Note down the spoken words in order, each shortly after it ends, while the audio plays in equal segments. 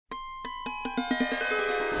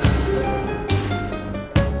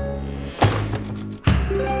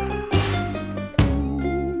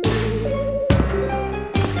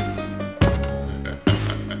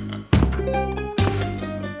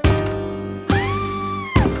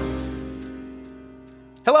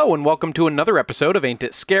Hello and welcome to another episode of Ain't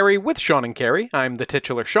It Scary with Sean and Carrie. I'm the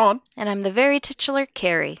titular Sean. And I'm the very titular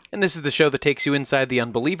Carrie. And this is the show that takes you inside the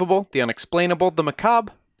unbelievable, the unexplainable, the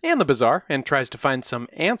macabre, and the bizarre, and tries to find some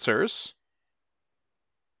answers.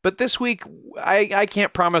 But this week, I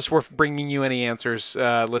can't promise we're bringing you any answers,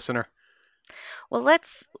 listener. Well,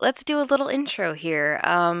 let's do a little intro here.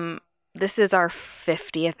 This is our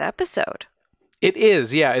 50th episode. It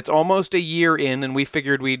is, yeah. It's almost a year in, and we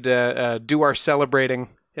figured we'd do our celebrating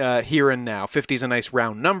here and now. 50 is a nice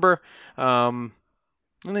round number. And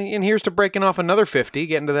here's to breaking off another 50,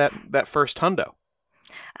 getting to that first hundo.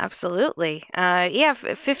 Absolutely.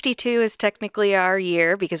 52 is technically our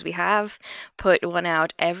year because we have put one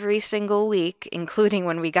out every single week, including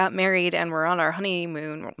when we got married and we're on our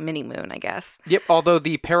honeymoon, mini-moon, I guess. Yep, although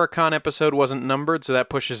the Paracon episode wasn't numbered, so that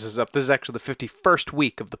pushes us up. This is actually the 51st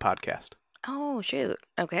week of the podcast. Oh, shoot.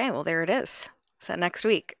 Okay, well, there it is. So next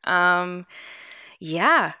week.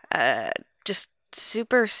 Just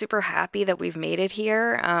super, super happy that we've made it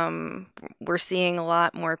here. We're seeing a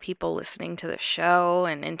lot more people listening to the show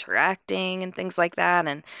and interacting and things like that,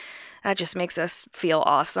 and that just makes us feel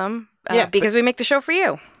awesome because we make the show for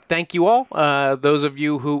you. Thank you all. Those of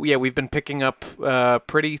you who, we've been picking up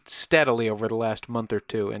pretty steadily over the last month or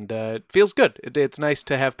two, and it feels good. It's nice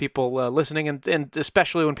to have people listening, and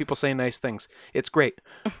especially when people say nice things. It's great.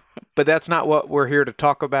 But that's not what we're here to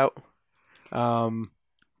talk about. What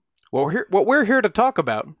we're here to talk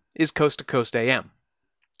about is Coast to Coast AM.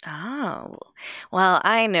 Oh, well,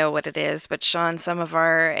 I know what it is, but Sean, some of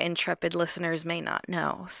our intrepid listeners may not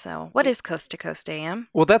know. So what is Coast to Coast AM?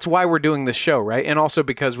 Well, that's why we're doing this show, right? And also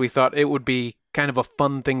because we thought it would be kind of a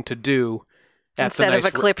fun thing to do. Instead of a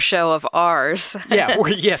clip show of ours.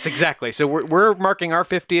 Yes, exactly. So we're marking our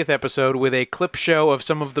 50th episode with a clip show of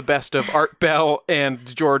some of the best of Art Bell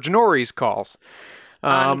and George Norrie's calls.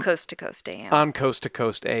 On Coast to Coast AM. On Coast to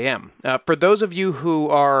Coast AM. For those of you who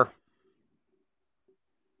are,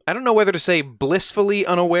 I don't know whether to say blissfully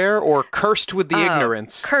unaware or cursed with the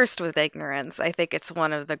ignorance. Cursed with ignorance. I think it's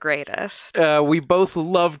one of the greatest. We both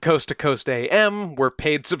love Coast to Coast AM. We're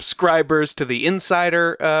paid subscribers to the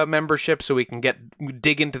Insider membership so we can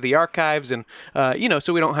dig into the archives and,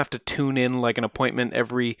 so we don't have to tune in like an appointment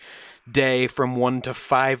every day from 1 to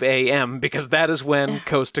 5 a.m. because that is when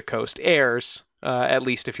Coast to Coast airs, at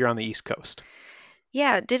least if you're on the East Coast.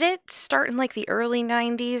 Yeah. Did it start in like the early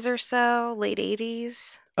 90s or so? Late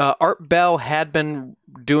 80s? Art Bell had been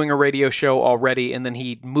doing a radio show already, and then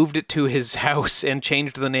he moved it to his house and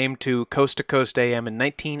changed the name to Coast AM in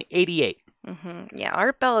 1988. Mm-hmm. Yeah,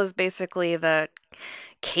 Art Bell is basically the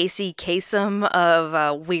Casey Kasem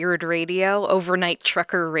of weird radio, overnight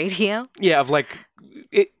trucker radio. Yeah, of like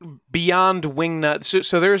beyond wingnut.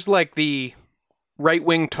 So there's like the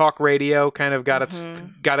right-wing talk radio kind of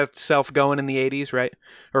got itself going in the 80s, right?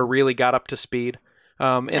 Or really got up to speed.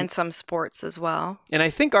 And some sports as well. And I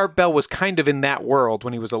think Art Bell was kind of in that world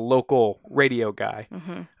when he was a local radio guy.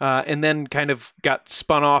 Mm-hmm. And then kind of got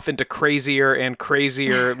spun off into crazier and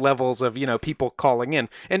crazier levels of, people calling in.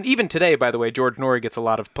 And even today, by the way, George Norrie gets a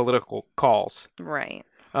lot of political calls. Right.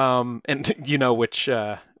 And which,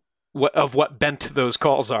 what bent those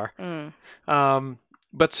calls are. Mm.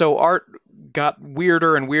 But so Art got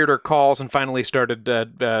weirder and weirder calls and finally started,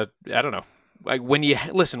 I don't know. Like when you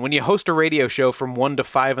host a radio show from 1 to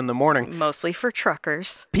 5 in the morning, mostly for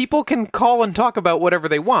truckers, people can call and talk about whatever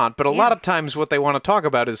they want, but a lot of times what they want to talk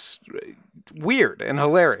about is weird and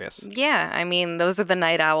hilarious. Yeah, I mean, those are the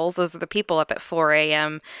night owls. Those are the people up at 4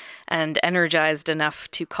 a.m. and energized enough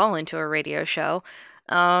to call into a radio show.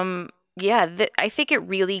 I think it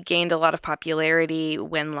really gained a lot of popularity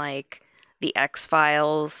when like The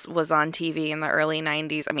X-Files was on TV in the early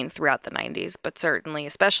 90s. I mean, throughout the 90s, but certainly,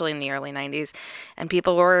 especially in the early 90s. And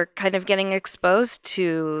people were kind of getting exposed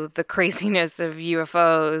to the craziness of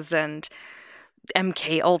UFOs and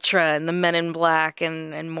MK Ultra and the Men in Black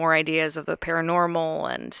and more ideas of the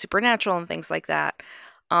paranormal and supernatural and things like that.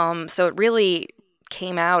 So it really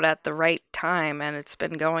came out at the right time, and it's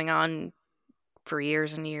been going on for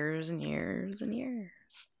years and years and years and years.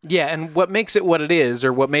 Yeah, and what makes it what it is,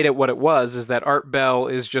 or what made it what it was, is that Art Bell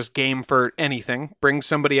is just game for anything. Brings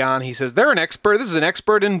somebody on, he says, they're an expert, this is an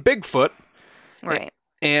expert in Bigfoot. Right.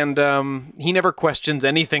 And he never questions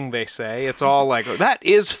anything they say. It's all like, that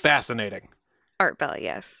is fascinating. Art Bell,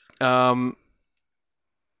 yes. And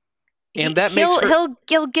that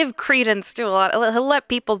he'll give credence to a lot. He'll let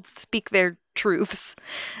people speak their truths,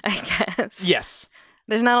 I guess. Yes.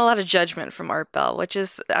 There's not a lot of judgment from Art Bell, which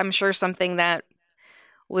is, I'm sure, something that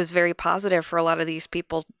was very positive for a lot of these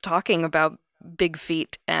people talking about big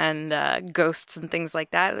feet and ghosts and things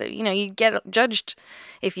like that. You know, you get judged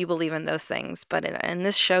if you believe in those things. But in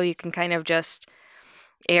this show, you can kind of just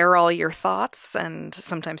air all your thoughts, and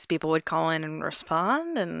sometimes people would call in and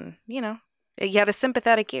respond, and, you know, you had a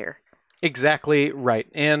sympathetic ear. Exactly right.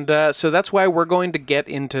 And so that's why we're going to get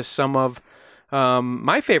into some of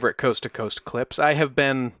my favorite Coast to Coast clips. I've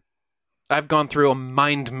gone through a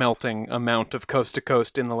mind-melting amount of Coast to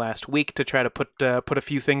Coast in the last week to try to put a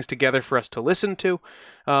few things together for us to listen to.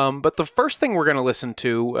 But the first thing we're going to listen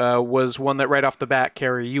to was one that right off the bat,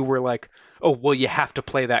 Carrie, you were like, oh, well, you have to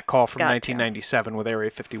play that call from 1997 with Area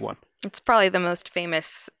 51. It's probably the most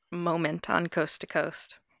famous moment on Coast to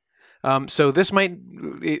Coast. So this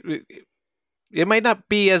it might not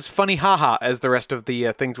be as funny haha as the rest of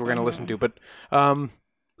the things we're going to listen to, but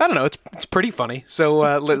I don't know, it's pretty funny. So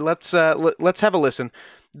let's have a listen.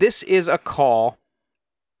 This is a call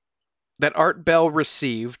that Art Bell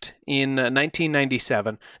received in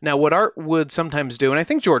 1997. Now, what Art would sometimes do, and I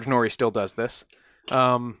think George Norrie still does this,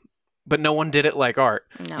 but no one did it like Art.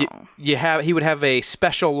 No. He would have a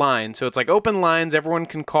special line, so it's like open lines, everyone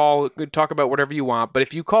can call, talk about whatever you want, but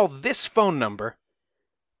if you call this phone number,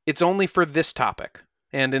 it's only for this topic.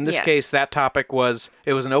 And in this case, that topic was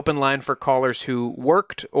an open line for callers who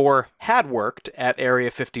worked or had worked at Area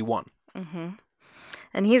 51. Mm-hmm.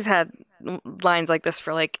 And he's had lines like this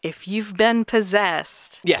for, like, if you've been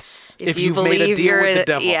possessed. Yes. If you've made a deal with the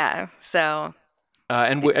devil. Yeah. So.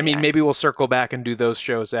 Maybe we'll circle back and do those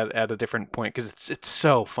shows at a different point, because it's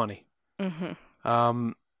so funny. Mm-hmm.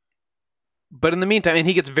 But in the meantime, and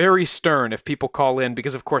he gets very stern if people call in,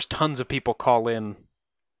 because of course tons of people call in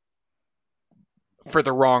for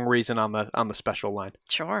the wrong reason on the special line.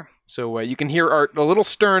 Sure. So you can hear Art a little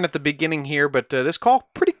stern at the beginning here, but this call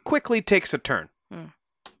pretty quickly takes a turn.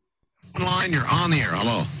 Line, you're on the air.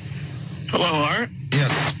 Hello. Hello, Art.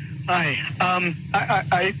 Yes. Hi.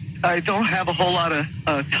 I don't have a whole lot of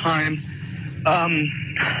time.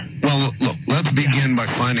 Well, look, let's begin by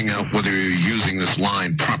finding out whether you're using this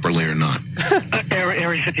line properly or not.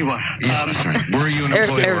 Area 51. Yeah, that's right. Were you an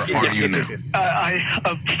employee or are you now?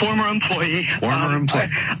 A former employee. Former employee.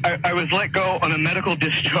 I was let go on a medical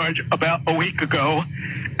discharge about a week ago,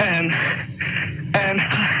 and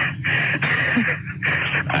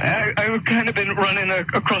I've kind of been running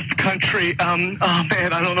across the country. Oh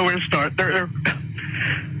man, I don't know where to start. They're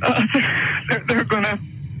gonna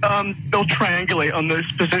they'll triangulate on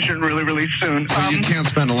this position really, really soon. So you can't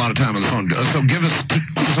spend a lot of time on the phone. So give us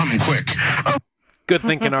something quick. Good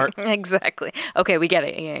thinking, Art. Exactly. Okay, we get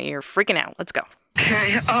it. Yeah, you're freaking out. Let's go.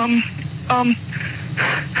 Okay.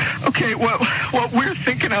 Okay. What we're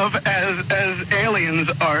thinking of as aliens,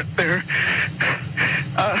 Art, they're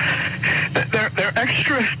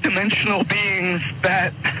extra dimensional beings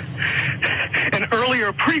that an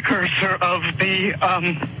earlier precursor of the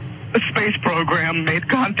space program made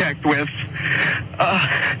contact with.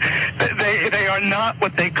 They are not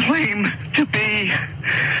what they claim to be.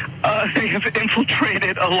 They have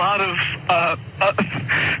infiltrated a lot of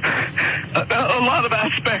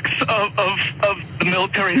aspects of the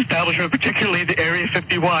military establishment, particularly the Area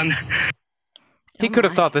 51. He could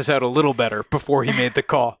have thought this out a little better before he made the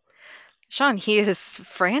call. Sean, he is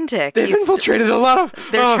frantic. They've infiltrated a lot of...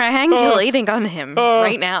 They're triangulating on him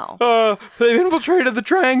right now. They've infiltrated the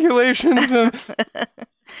triangulations.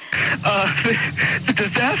 The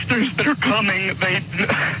disasters that are coming,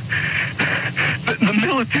 the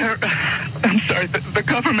military, the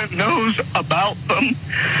government knows about them,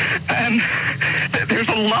 and there's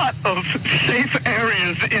a lot of safe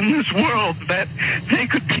areas in this world that they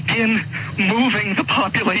could begin moving the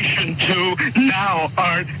population to now,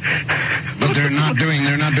 Art. But they're not doing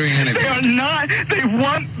anything. They are not. They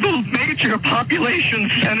want the major population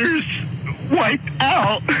centers wiped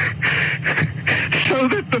out so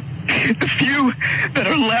that the few that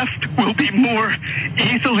are left will be more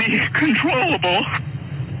easily controllable.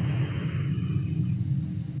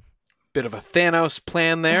 Bit of a Thanos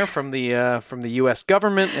plan there from the U.S.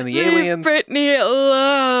 government and the aliens. Leave Britney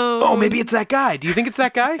alone. Oh, maybe it's that guy. Do you think it's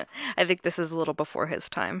that guy? I think this is a little before his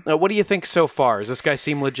time. What do you think so far? Does this guy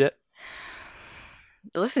seem legit?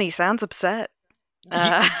 Listen, he sounds upset.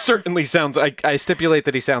 He certainly sounds... I stipulate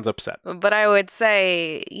that he sounds upset. But I would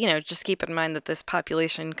say, just keep in mind that this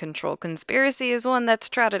population control conspiracy is one that's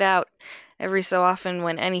trotted out every so often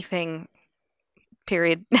when anything,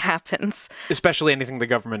 period, happens. Especially anything the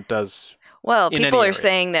government does. Well, people are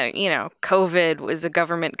saying that, COVID was a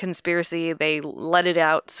government conspiracy. They let it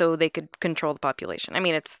out so they could control the population. I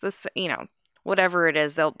mean, it's this, whatever it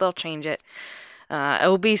is, they'll change it.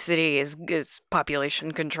 Obesity is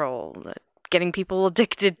population control. Getting people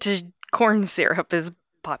addicted to corn syrup is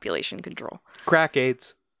population control. Crack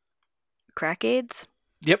AIDS. Crack AIDS?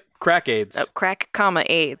 Yep, crack AIDS. Oh, crack, comma,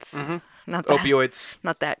 AIDS. Not that. Opioids.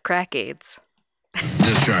 Not that. Crack AIDS.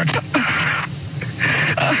 Discharge.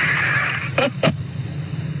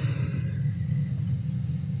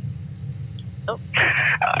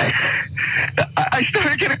 I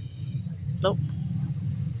started getting... Nope.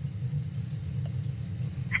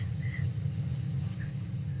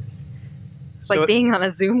 It's like So- being on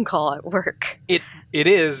a Zoom call at work. It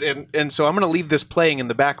is, and so I'm going to leave this playing in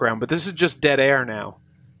the background, but this is just dead air now,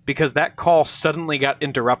 because that call suddenly got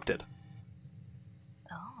interrupted.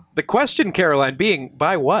 The question, Caroline, being,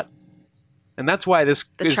 by what? And that's why this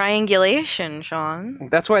The is... triangulation, Sean.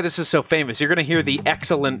 That's why this is so famous. You're going to hear the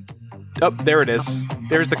excellent... Oh, there it is.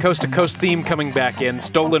 There's the Coast to Coast theme coming back in,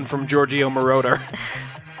 stolen from Giorgio Moroder.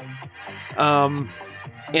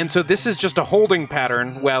 And so this is just a holding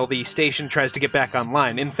pattern while the station tries to get back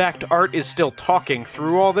online. In fact, Art is still talking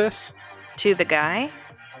through all this. To the guy?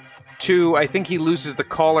 I think he loses the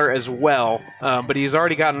caller as well, but he's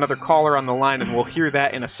already got another caller on the line, and we'll hear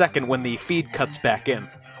that in a second when the feed cuts back in.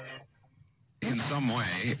 In some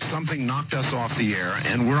way, something knocked us off the air,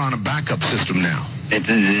 and we're on a backup system now. It's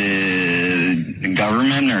the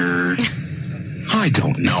government, or I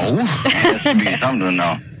don't know. it has to be something,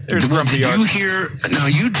 though. There's Well, Grumpy did you Art. hear? Now,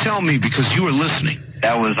 you tell me because you were listening.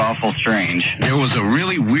 That was awful strange. There was a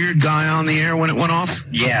really weird guy on the air when it went off?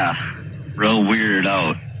 Yeah, real weirded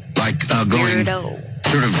out. Like, going... Weirdo.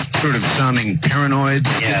 Sort of sounding paranoid,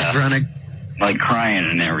 Yeah. schizophrenic. Like crying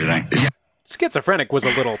and everything. Schizophrenic was a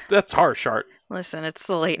little... That's harsh, Art. Listen, it's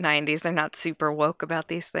the late 90s. They're not super woke about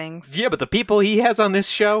these things. Yeah, but the people he has on this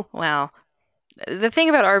show... Well, the thing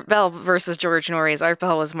about Art Bell versus George Norrie is Art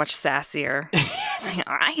Bell was much sassier.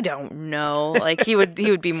 I don't know. Like, he would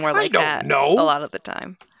be more like don't that know. a lot of the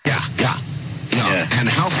time. Yeah. And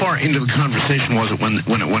how far into the conversation was it when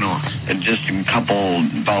it went off? Just a couple,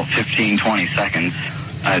 about 15, 20 seconds,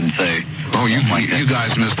 I'd say. Oh, you Something like that. you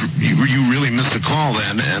guys missed. You really missed a call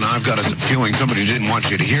then, and I've got a feeling somebody didn't want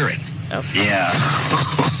you to hear it. Yeah,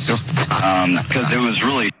 because it was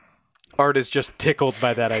really... Art is just tickled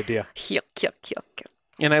by that idea. Yuck, yuck, yuck.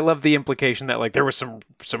 And I love the implication that, like, there was some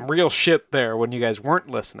real shit there when you guys weren't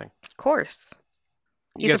listening. Of course.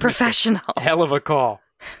 You He's a guys missed professional. Hell of a call.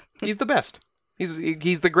 He's the best. He's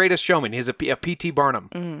the greatest showman. He's a P.T.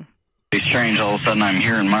 Barnum. strange. All of a sudden, I'm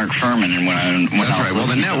hearing Mark Furman, and when That's right. Well,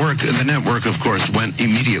 the network, of course, went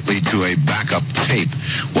immediately to a backup tape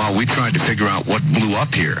while we tried to figure out what blew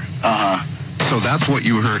up here. So that's what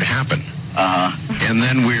you heard happen. And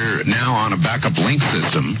then we're now on a backup link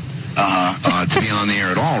system to be on the air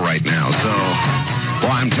at all right now. So,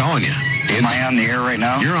 well, I'm telling you. Am I on the air right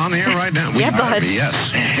now? You're on the air right now. Yeah, bud.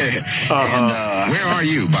 Yes. And, Where are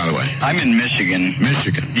you, by the way? I'm in Michigan.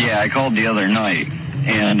 Michigan. Yeah, I called the other night,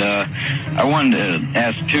 and I wanted to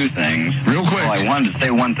ask two things. Real quick. Well, I wanted to say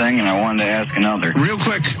one thing, and I wanted to ask another. Real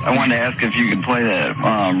quick. I wanted to ask if you could play that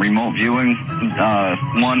remote viewing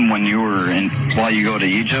one when you were while you go to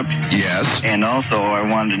Egypt. Yes. And also, I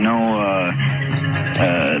wanted to know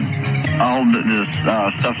all this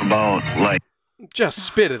stuff about, like, Just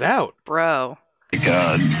spit it out. Bro.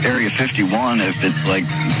 Area 51, if it's like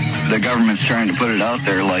the government's trying to put it out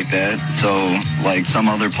there like that, so like some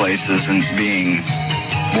other place isn't being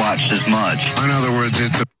watched as much. In other words,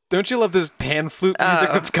 it's a Don't you love this pan flute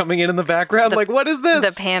music that's coming in the background? Like, what is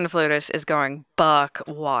this? The pan flutist is going buck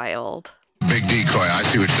wild. big decoy. I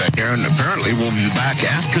see what you're saying here, and apparently we'll be back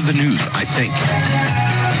after the news, I think.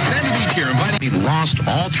 Sandy Beach here, inviting. We lost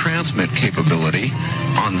all transmit capability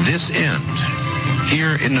on this end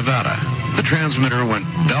here in Nevada. The transmitter went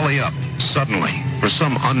belly up suddenly for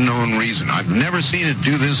some unknown reason. I've never seen it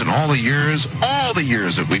do this in all the years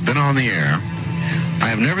that we've been on the air. I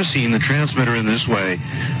have never seen the transmitter in this way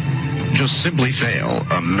just simply fail,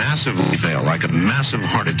 massively fail, like a massive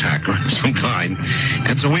heart attack or some kind.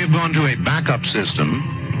 And so we have gone to a backup system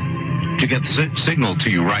to get signal to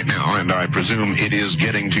you right now, and I presume it is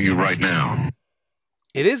getting to you right now.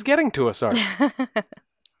 It is getting to us, Art.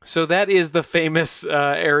 So that is the famous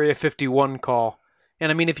Area 51 call.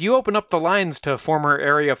 And I mean, if you open up the lines to former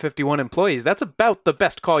Area 51 employees, that's about the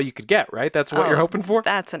best call you could get, right? That's what you're hoping for?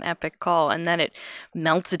 That's an epic call. And then it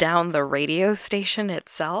melts down the radio station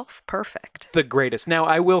itself. Perfect. The greatest. Now,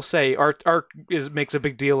 I will say, Art makes a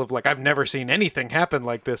big deal of, like, I've never seen anything happen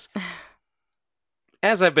like this.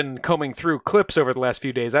 As I've been combing through clips over the last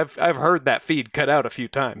few days, I've heard that feed cut out a few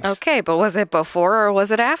times. Okay, but was it before or was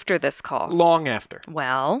it after this call? Long after.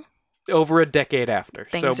 Well, Over a decade after.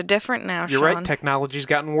 things So are different now, you're Sean. right, technology's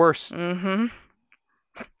gotten worse. Mm-hmm.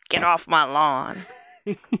 Get off my lawn.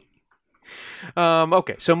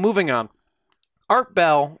 Okay, so moving on. Art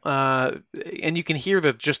Bell, and you can hear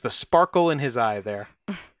just the sparkle in his eye there,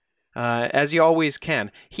 as you always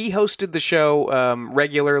can. He hosted the show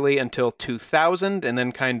regularly until 2000, and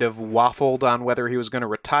then kind of waffled on whether he was going to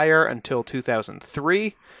retire until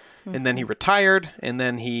 2003. And then he retired, and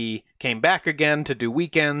then he came back again to do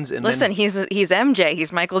weekends. And Listen, he's MJ.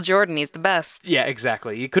 He's Michael Jordan. He's the best. Yeah,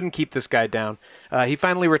 exactly. You couldn't keep this guy down. He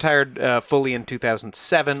finally retired fully in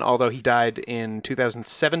 2007, although he died in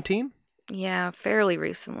 2017. Yeah, fairly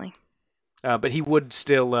recently. But he would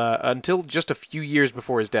still, until just a few years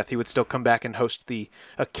before his death, he would still come back and host the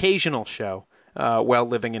occasional show while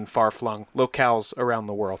living in far-flung locales around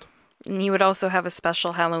the world. And he would also have a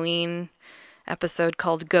special Halloween episode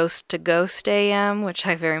called Ghost to Ghost AM, which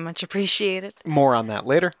I very much appreciated. More on that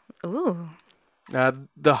later. Ooh.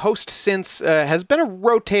 The host since has been a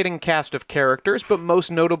rotating cast of characters, but most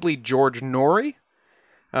notably George Norrie.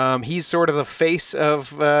 He's sort of the face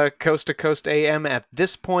of Coast to Coast AM at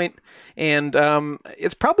this point, and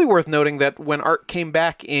it's probably worth noting that when Art came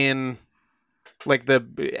back in, like,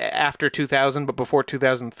 after 2000 but before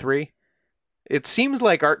 2003, it seems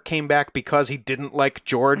like Art came back because he didn't like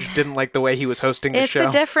George, didn't like the way he was hosting the show.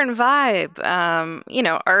 It's a different vibe.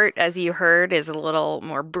 Art, as you heard, is a little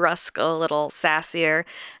more brusque, a little sassier.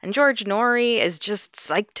 And George Norrie is just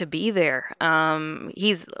psyched to be there.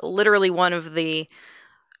 He's literally one of the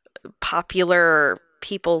popular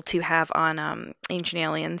people to have on Ancient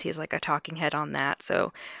Aliens. He's like a talking head on that.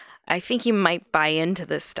 So I think he might buy into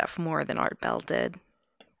this stuff more than Art Bell did.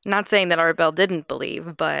 Not saying that Art Bell didn't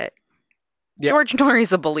believe, but... Yep. George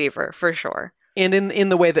Norrie's a believer, for sure. And in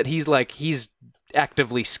the way that he's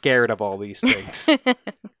actively scared of all these things.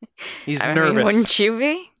 He's nervous. Wouldn't you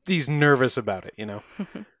be? He's nervous about it,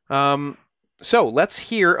 So let's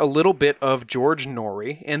hear a little bit of George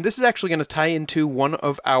Norrie. And this is actually going to tie into one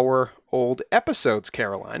of our old episodes,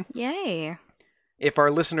 Caroline. Yay. If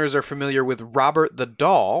our listeners are familiar with Robert the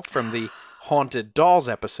Doll from the Haunted Dolls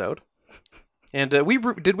episode. And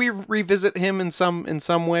did we revisit him in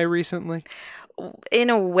some way recently? In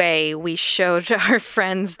a way, we showed our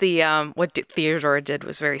friends the what Theodore did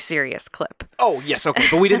was very serious clip. Oh yes, okay,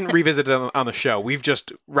 but we didn't revisit it on the show.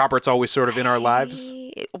 Robert's always sort of in our lives.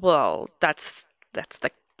 Well, that's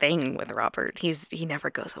the thing with Robert. He never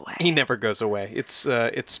goes away. He never goes away.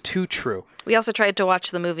 It's too true. We also tried to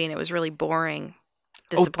watch the movie and it was really boring,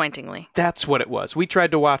 disappointingly. Oh, that's what it was. We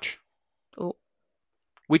tried to watch.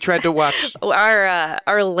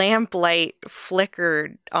 Our lamplight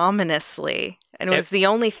flickered ominously, and it was the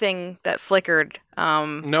only thing that flickered.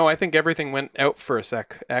 No, I think everything went out for a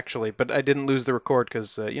sec, actually, but I didn't lose the record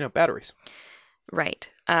because, batteries. Right.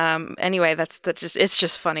 Anyway, it's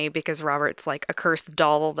just funny because Robert's like a cursed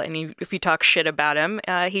doll, and if you talk shit about him,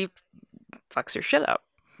 he fucks your shit up.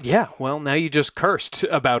 Yeah, well, now you just cursed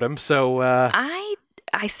about him, so...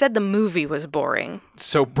 I said the movie was boring.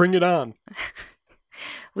 So bring it on.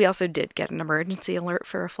 We also did get an emergency alert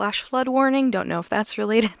for a flash flood warning. Don't know if that's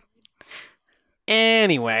related.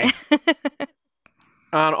 Anyway,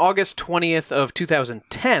 on August 20th of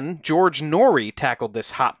 2010, George Norrie tackled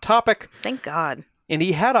this hot topic. Thank God. And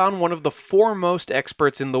he had on one of the foremost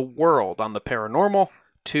experts in the world on the paranormal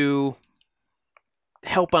to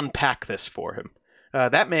help unpack this for him.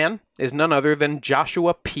 That man is none other than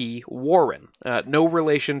Joshua P. Warren, no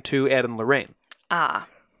relation to Ed and Lorraine. Ah.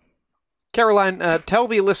 Caroline, tell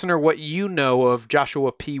the listener what you know of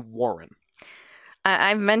Joshua P. Warren.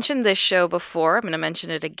 I've mentioned this show before. I'm going to mention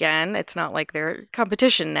it again. It's not like they're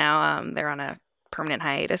competition now. They're on a permanent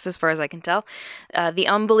hiatus, as far as I can tell. The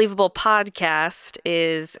Unbelievable Podcast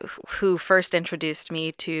is who first introduced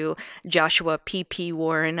me to Joshua P.P.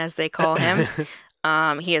 Warren, as they call him.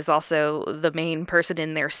 He is also the main person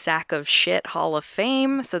in their Sack of Shit Hall of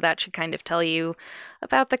Fame, so that should kind of tell you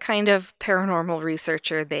about the kind of paranormal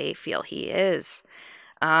researcher they feel he is.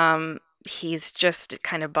 He's just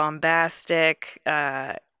kind of bombastic.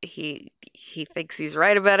 He thinks he's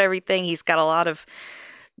right about everything. He's got a lot of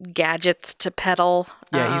gadgets to peddle.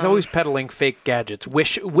 Yeah, he's always peddling fake gadgets.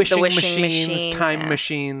 Wishing machines, time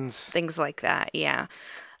machines. Things like that, yeah.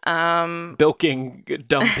 Bilking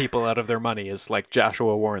dumb people out of their money is like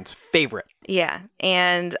Joshua Warren's favorite. Yeah,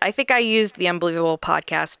 and I think I used the Unbelievable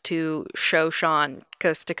Podcast to show Sean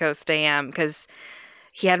Coast to Coast AM because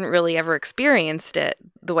he hadn't really ever experienced it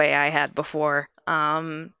the way I had before.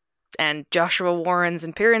 And Joshua Warren's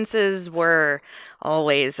appearances were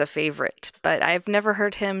always a favorite, but I've never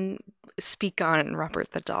heard him speak on Robert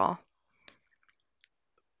the Doll.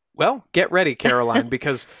 Well, get ready, Caroline,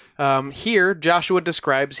 because here Joshua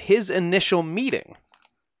describes his initial meeting,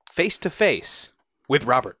 face-to-face, with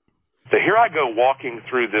Robert. So here I go walking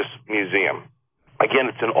through this museum. Again,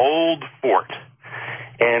 it's an old fort.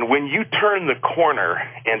 And when you turn the corner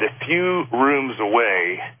and a few rooms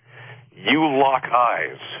away, you lock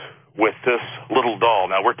eyes with this little doll.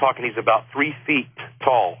 Now, we're talking he's about 3 feet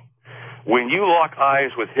tall. When you lock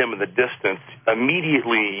eyes with him in the distance,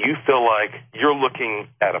 immediately you feel like you're looking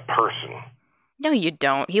at a person. No, you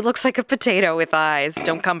don't. He looks like a potato with eyes.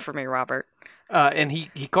 Don't come for me, Robert. And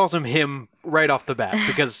he calls him right off the bat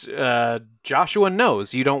because Joshua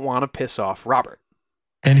knows you don't want to piss off Robert.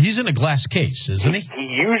 And he's in a glass case, isn't he?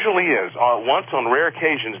 He usually is. Once on rare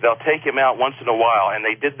occasions, they'll take him out once in a while, and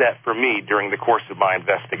they did that for me during the course of my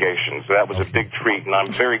investigation. So that was a big treat, and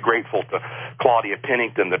I'm very grateful to Claudia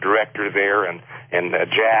Pennington, the director there, and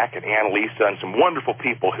Jack and Annalisa, and some wonderful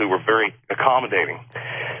people who were very accommodating.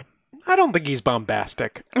 I don't think he's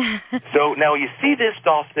bombastic. So now you see this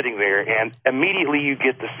doll sitting there, and immediately you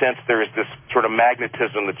get the sense there is this sort of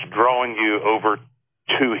magnetism that's drawing you over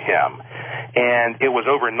to him. And it was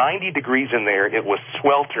over 90 degrees in there. It was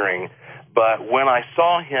sweltering. But when I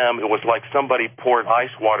saw him, it was like somebody poured ice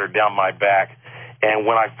water down my back. And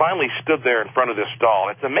when I finally stood there in front of this doll,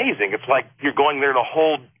 it's amazing. It's like you're going there to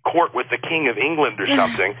hold court with the King of England or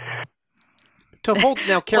something. To hold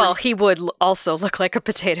now, Carrie. Well, he would also look like a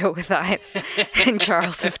potato with eyes in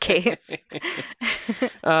Charles's case.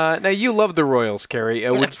 Now, you love the Royals, Carrie.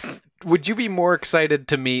 Would you be more excited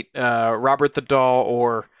to meet Robert the Doll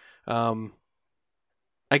or,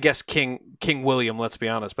 I guess, King William, let's be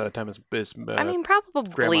honest, by the time his I mean,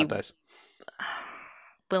 probably grandma dies?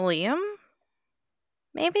 William?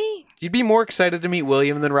 Maybe? You'd be more excited to meet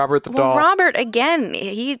William than Robert the Doll? Well, Robert, again,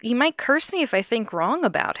 he might curse me if I think wrong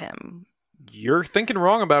about him. You're thinking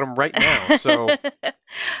wrong about him right now, so...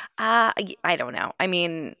 I don't know. I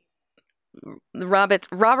mean...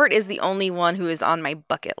 Robert is the only one who is on my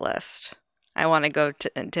bucket list. I want to go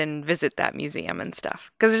to visit that museum and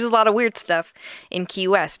stuff. Because there's a lot of weird stuff in Key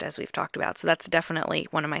West, as we've talked about. So that's definitely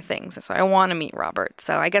one of my things. So I want to meet Robert.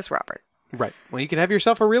 So I guess Robert. Right. Well, you can have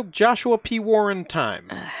yourself a real Joshua P. Warren time.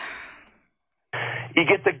 You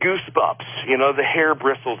get the goosebumps, the hair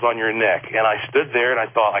bristles on your neck. And I stood there and I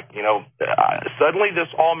thought, suddenly this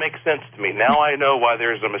all makes sense to me. Now I know why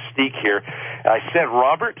there's a mystique here. I said,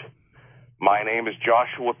 Robert... My name is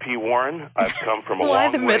Joshua P. Warren. I've come from a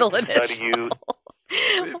long way to study you.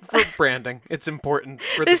 For branding, it's important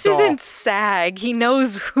for the This doll. isn't SAG. He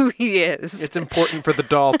knows who he is. It's important for the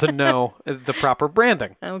doll to know the proper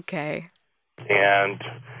branding. Okay. And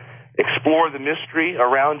explore the mystery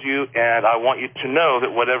around you, and I want you to know that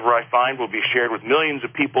whatever I find will be shared with millions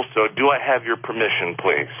of people, so do I have your permission,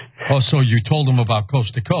 please? Oh, so you told him about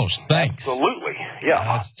Coast to Coast. Thanks. Absolutely. Yeah.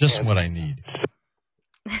 That's just what I need.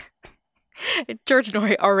 George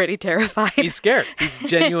Norrie already terrified. He's scared. He's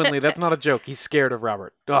genuinely, that's not a joke. He's scared of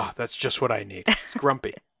Robert. Oh, that's just what I need. He's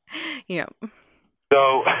grumpy. Yeah.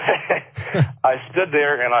 So I stood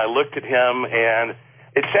there and I looked at him, and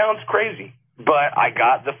it sounds crazy, but I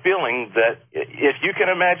got the feeling that if you can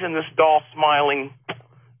imagine this doll smiling,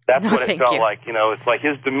 that's what it felt like. It's like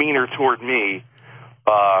his demeanor toward me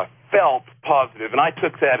felt positive, and I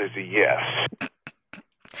took that as a yes.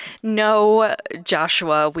 No,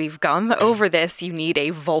 Joshua, we've gone over this. You need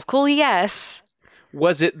a vocal yes.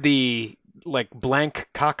 Was it the, blank,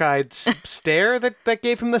 cockeyed stare that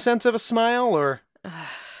gave him the sense of a smile, or?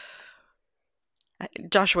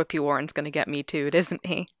 Joshua P. Warren's going to get me too, isn't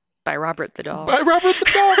he? By Robert the Doll. By Robert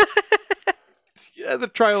the Doll! Yeah, the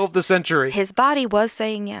trial of the century. His body was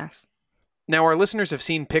saying yes. Now, our listeners have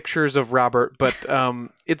seen pictures of Robert, but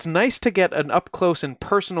it's nice to get an up-close and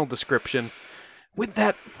personal description with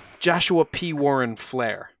that Joshua P. Warren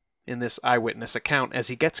flair in this eyewitness account as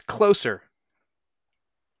he gets closer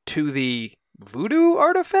to the voodoo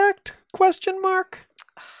artifact? ?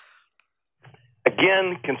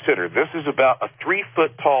 Again, consider, this is about a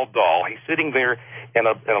 3-foot-tall doll. He's sitting there in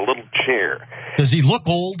a little chair. Does he look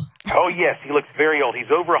old? Oh, yes, he looks very old.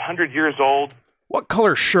 He's over 100 years old. What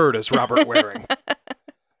color shirt is Robert wearing?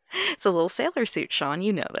 It's a little sailor suit, Sean.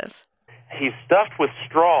 You know this. He's stuffed with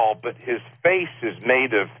straw, but his face is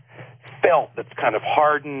made of felt that's kind of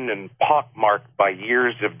hardened and pockmarked by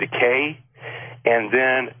years of decay. And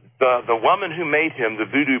then the woman who made him, the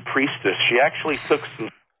voodoo priestess, she actually took some...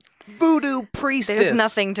 Voodoo priestess! There's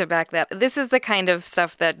nothing to back that. This is the kind of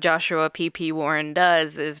stuff that Joshua P. Warren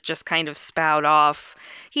does, is just kind of spout off.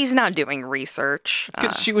 He's not doing research.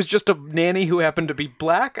 She was just a nanny who happened to be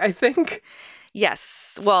black, I think?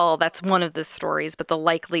 Yes. Well, that's one of the stories, but the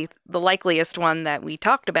likeliest one that we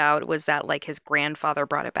talked about was that, his grandfather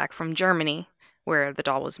brought it back from Germany, where the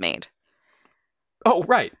doll was made. Oh,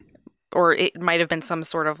 right. Or it might have been some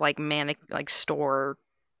sort of, store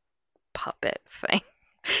puppet thing.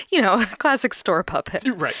 Classic store puppet.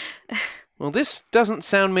 Right. Well, this doesn't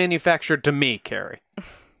sound manufactured to me, Carrie.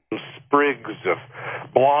 Sprigs of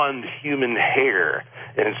blonde human hair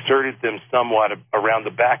and inserted them somewhat around the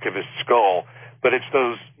back of his skull. But it's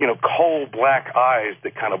those, coal black eyes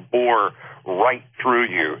that kind of bore right through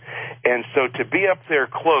you. And so to be up there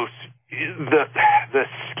close, the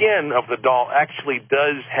skin of the doll actually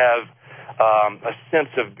does have a sense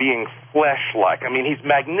of being flesh-like. I mean, he's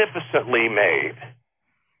magnificently made.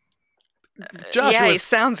 Yeah, he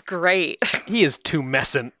sounds great. He is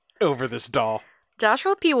tumescent over this doll.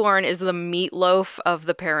 Joshua P. Warren is the meatloaf of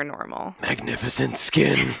the paranormal. Magnificent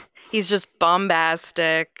skin. He's just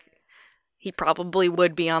bombastic. He probably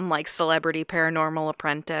would be on, like, Celebrity Paranormal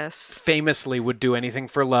Apprentice. Famously would do anything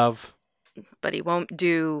for love. But he won't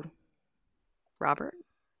do Robert?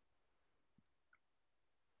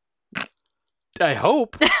 I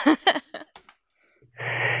hope.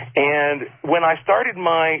 And when I started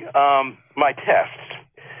my tests,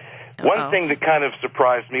 one thing that kind of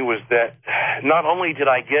surprised me was that not only did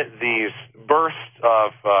I get these bursts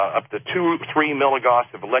of up to 2-3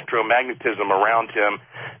 milligauss of electromagnetism around him,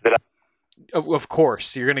 that of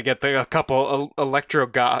course, you're going to get a couple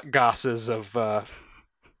electrogosses of... I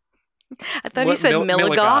thought he said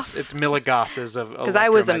milligoth. It's milligosses of... Because I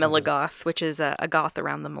was a milligoth, which is a goth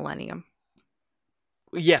around the millennium.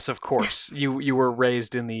 Yes, of course. You were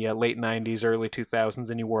raised in the late 90s, early 2000s,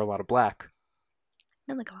 and you wore a lot of black.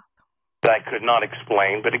 Milligoth. I could not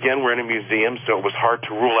explain, but again, we're in a museum, so it was hard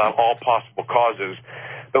to rule out all possible causes.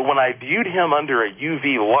 But when I viewed him under a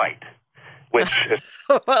UV light, which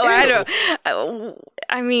well,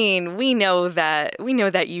 I mean, we know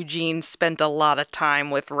that Eugene spent a lot of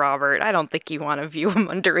time with Robert. I don't think you want to view him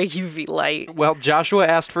under a UV light. Well, Joshua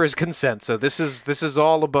asked for his consent, so this is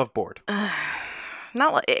all above board.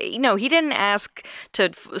 Not, he didn't ask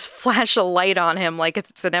to flash a light on him like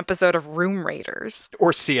it's an episode of Room Raiders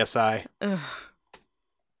or CSI.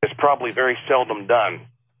 It's probably very seldom done.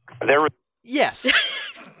 There were yes,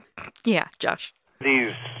 yeah, Josh.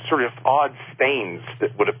 These sort of odd stains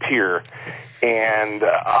that would appear, and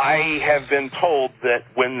I have been told that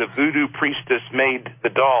when the voodoo priestess made the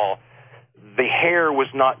doll, the hair was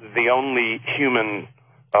not the only human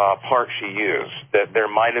part she used, that there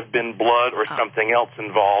might have been blood or something else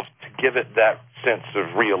involved to give it that sense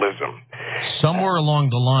of realism. Somewhere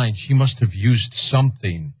along the line, she must have used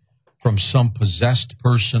something from some possessed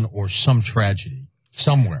person or some tragedy.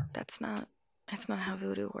 Somewhere. That's not how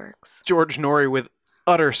voodoo works. George Norrie with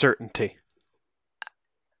utter certainty.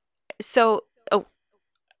 So,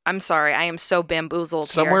 I'm sorry, I am so bamboozled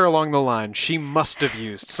Somewhere here. along the line, she must have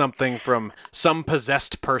used something from some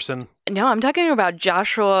possessed person. No, I'm talking about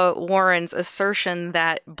Joshua Warren's assertion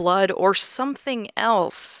that blood or something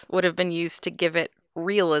else would have been used to give it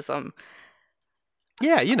realism.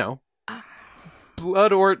 Yeah,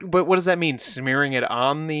 blood but what does that mean? Smearing it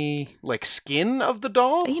on the, skin of the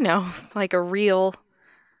doll? Like a real,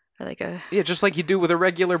 Yeah, just like you do with a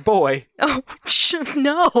regular boy. Oh,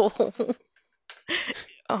 no.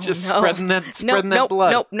 Oh, just no. spreading that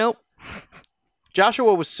blood. Nope.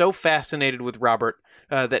 Joshua was so fascinated with Robert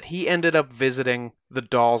that he ended up visiting the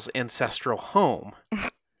doll's ancestral home.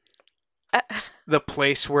 The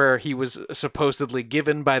place where he was supposedly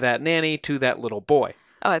given by that nanny to that little boy.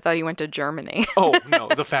 Oh, I thought he went to Germany. Oh, no,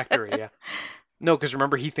 the factory, yeah. No, because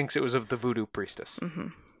remember, he thinks it was of the voodoo priestess. Mm-hmm.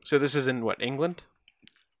 So this is in, England?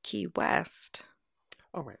 Key West.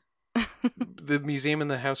 Oh, right. The museum and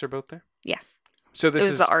the house are both there? Yes. So this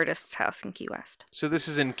is the artist's house in Key West. So this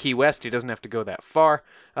is in Key West. He doesn't have to go that far.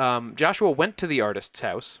 Joshua went to the artist's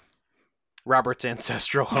house, Robert's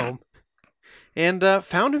ancestral home, and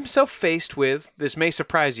found himself faced with, this may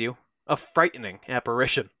surprise you, a frightening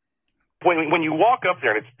apparition. When you walk up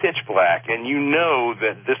there and it's pitch black and you know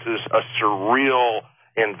that this is a surreal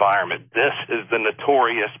environment, this is the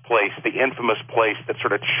notorious place, the infamous place that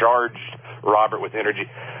sort of charged Robert with energy,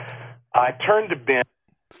 I turned to Ben.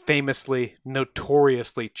 Famously,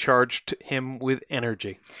 notoriously charged him with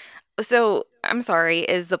energy. So, I'm sorry,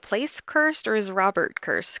 is the place cursed or is Robert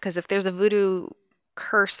cursed? Because if there's a voodoo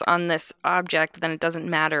curse on this object, then it doesn't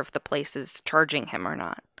matter if the place is charging him or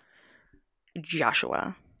not.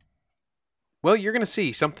 Joshua. Well, you're going to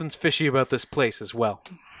see something's fishy about this place as well.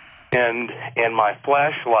 And my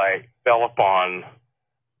flashlight fell upon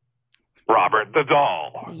Robert the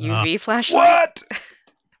doll. UV flashlight? What?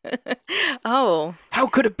 Oh. How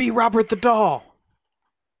could it be Robert the doll?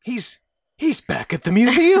 He's back at the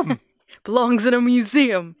museum. Belongs in a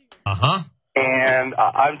museum. Uh-huh. And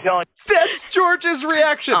I'm telling That's George's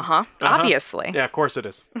reaction. Obviously. Yeah, of course it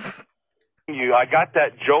is. you, I got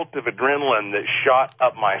that jolt of adrenaline that shot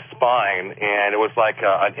up my spine, and it was like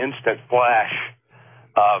an instant flash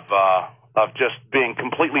of just being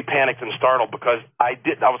completely panicked and startled because I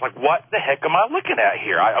was like, what the heck am I looking at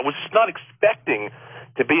here? I was just not expecting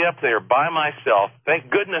to be up there by myself. Thank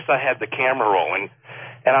goodness I had the camera rolling.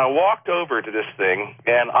 And I walked over to this thing,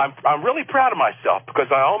 and I'm really proud of myself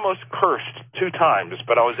because I almost cursed 2 times,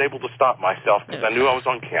 but I was able to stop myself because I knew I was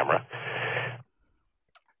on camera.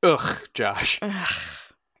 Ugh, Josh.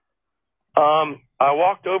 I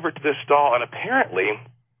walked over to this doll, and apparently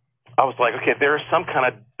I was like, okay, there's some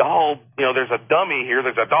kind of doll. You know, there's a dummy here.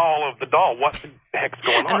 There's a doll of the doll. What the heck's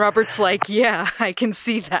going on? And Robert's like, yeah, I can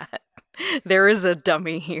see that. There is a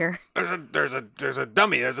dummy here. There's a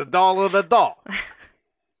dummy. There's a doll of the doll.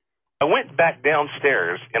 I went back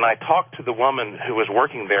downstairs, and I talked to the woman who was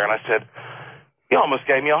working there, and I said, you almost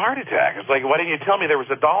gave me a heart attack. I was like, why didn't you tell me there was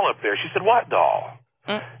a doll up there? She said, what doll?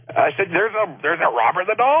 I said, there's a Robert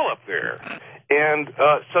the doll up there. And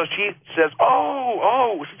so she says,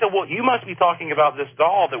 oh. She said, well, you must be talking about this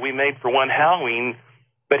doll that we made for one Halloween,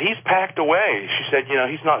 but he's packed away. She said, you know,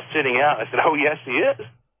 he's not sitting out. I said, oh, yes, he is.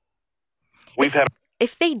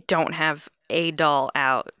 If they don't have a doll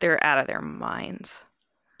out, they're out of their minds.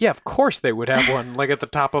 Yeah, of course they would have one, like at the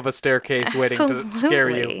top of a staircase waiting to scare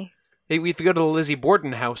you. If you go to the Lizzie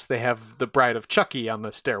Borden house, they have the Bride of Chucky on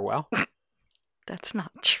the stairwell. That's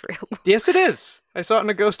not true. Yes, it is. I saw it in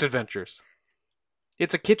a Ghost Adventures.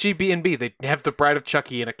 It's a kitschy B&B. They have the Bride of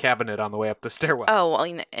Chucky in a cabinet on the way up the stairwell. Oh,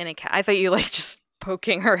 well, I thought you like just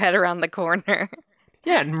poking her head around the corner.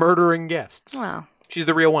 Yeah, and murdering guests. Wow. She's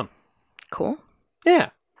the real one. Cool. Yeah.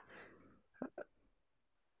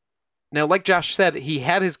 Now, like Josh said, he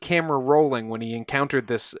had his camera rolling when he encountered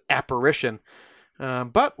this apparition.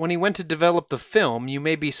 But when he went to develop the film, you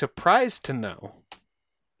may be surprised to know.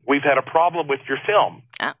 We've had a problem with your film.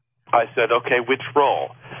 Ah. I said, okay, which roll?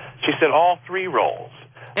 She said, all 3 rolls.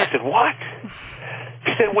 I said, what?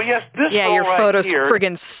 She said, well, yes, this roll your right photos here.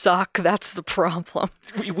 friggin' suck. That's the problem.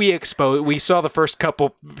 We saw the first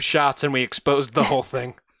couple shots and we exposed the whole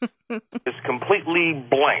thing. It's completely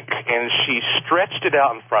blank, and she stretched it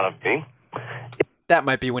out in front of me. That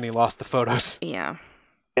might be when he lost the photos. Yeah.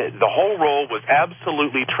 The whole roll was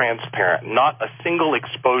absolutely transparent, not a single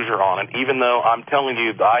exposure on it, even though I'm telling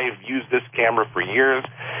you I've used this camera for years.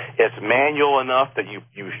 It's manual enough that you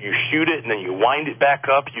shoot it and then you wind it back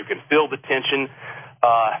up. You can feel the tension.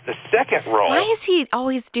 The second roll... Why is he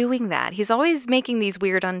always doing that? He's always making these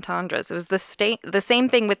weird entendres. It was the same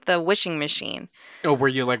thing with the wishing machine. Oh, where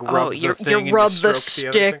you like rub the thing you rub and the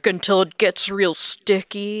stroke stick until it gets real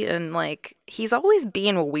sticky, and like he's always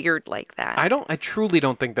being weird like that. I truly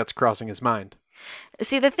don't think that's crossing his mind.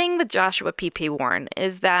 See, the thing with Joshua P.P. Warren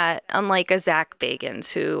is that unlike a Zach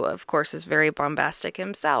Bagans, who of course is very bombastic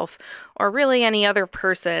himself, or really any other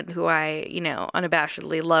person who I,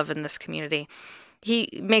 unabashedly love in this community,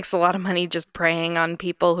 he makes a lot of money just preying on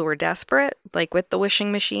people who are desperate, like with the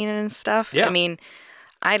wishing machine and stuff. Yeah. I mean,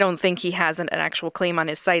 I don't think he has an actual claim on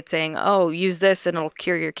his site saying, oh, use this and it'll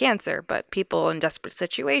cure your cancer. But people in desperate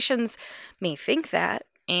situations may think that.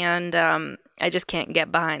 And I just can't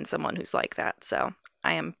get behind someone who's like that. So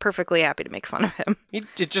I am perfectly happy to make fun of him.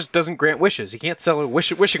 It just doesn't grant wishes. You can't sell a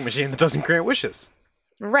wishing machine that doesn't grant wishes.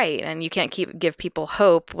 Right. And you can't give people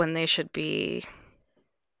hope when they should be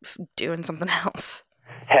doing something else.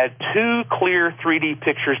 Had 2 clear 3D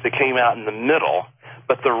pictures that came out in the middle,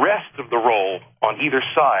 but the rest of the roll on either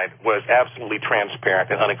side was absolutely transparent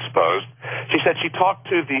and unexposed. She said she talked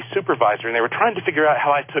to the supervisor, and they were trying to figure out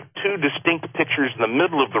how I took 2 distinct pictures in the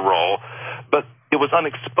middle of the roll, but it was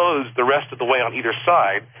unexposed the rest of the way on either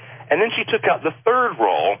side. And then she took out the 3rd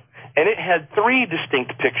roll, and it had 3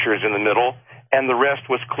 distinct pictures in the middle, and the rest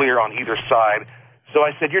was clear on either side. So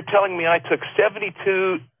I said, you're telling me I took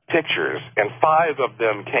 72 pictures and 5 of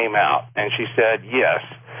them came out? And she said yes,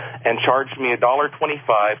 and charged me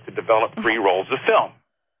 $1.25 to develop 3 rolls of film.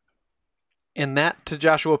 And that, to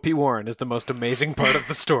Joshua P. Warren, is the most amazing part of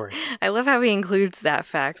the story. I love how he includes that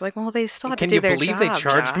fact. Like, well, they still have to Can do you their believe job, they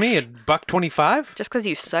charged Josh. me $1.25? Just because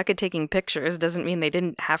you suck at taking pictures doesn't mean they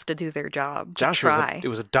didn't have to do their job. Josh, try. it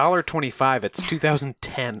was $1.25. It's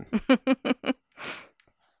 2010.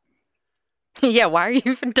 Yeah, why are you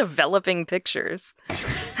even developing pictures?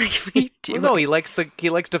 Like, what are you doing? Well, no, he likes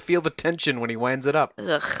to feel the tension when he winds it up.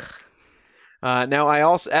 Ugh. Now, I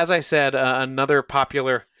also, as I said, another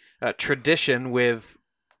popular tradition with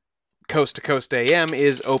Coast to Coast AM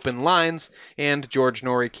is open lines, and George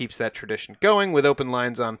Norrie keeps that tradition going with open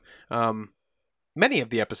lines on many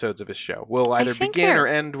of the episodes of his show. We'll either begin or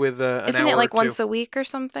end with an Isn't hour it like or two. once a week or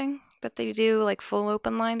something that they do, like full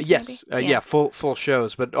open lines? Yes, maybe? yeah, full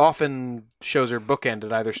shows, but often shows are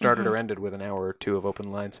bookended, either started or ended with an hour or two of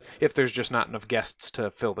open lines, if there's just not enough guests to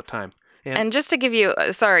fill the time. And just to give you,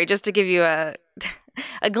 a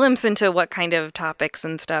a glimpse into what kind of topics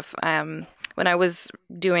and stuff, when I was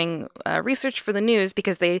doing research for the news,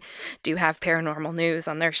 because they do have paranormal news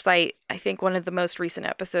on their site, I think one of the most recent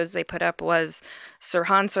episodes they put up was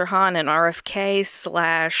Sirhan Sirhan and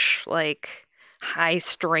RFK / like high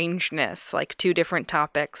strangeness, like 2 different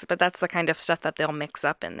topics. But that's the kind of stuff that they'll mix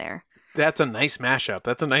up in there. That's a nice mashup.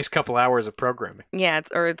 That's a nice couple hours of programming. Yeah,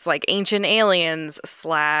 or it's like ancient aliens /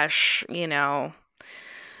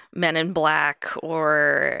 Men in Black,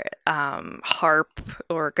 or HARP,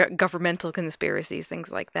 or governmental conspiracies,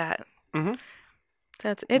 things like that. Mm-hmm.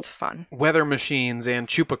 It's fun. Weather machines and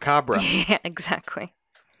chupacabra. Yeah, exactly.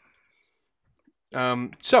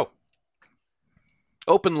 So,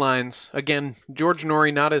 open lines. Again, George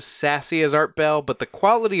Noory not as sassy as Art Bell, but the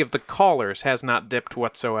quality of the callers has not dipped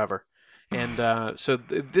whatsoever. And so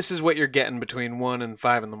this is what you're getting between 1 and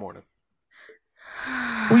 5 in the morning.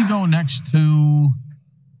 We go next to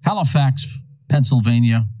Halifax,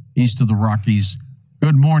 Pennsylvania, east of the Rockies.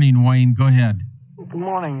 Good morning, Wayne. Go ahead. Good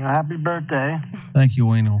morning. Happy birthday. Thank you,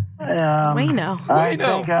 Wayno.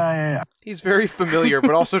 Wayno. He's very familiar, but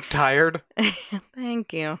also tired.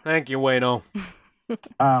 Thank you. Thank you, Wayno.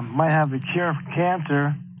 Might have the cure for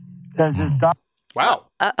cancer. Says his Wow.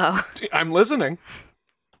 Uh-oh. I'm listening.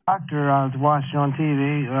 doctor I was watching on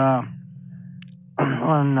TV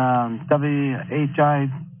on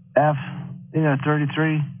WHIF,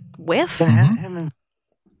 33. Whiff? Him and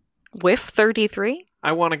Whiff 33?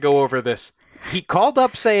 I want to go over this. He called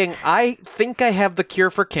up saying, I think I have the cure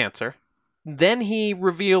for cancer. Then he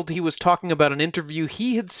revealed he was talking about an interview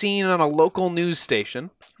he had seen on a local news station.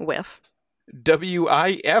 Whiff.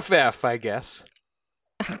 WIFF, I guess.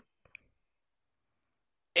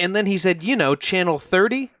 And then he said, Channel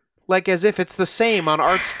 30? Like as if it's the same on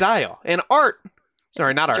Art's dial. And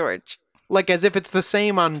sorry, not Art. George. Like as if it's the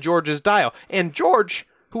same on George's dial. And George,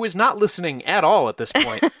 who is not listening at all at this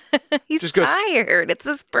point. He's just goes, tired. It's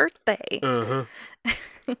his birthday. Uh-huh.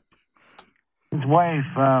 his wife,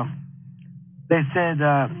 they said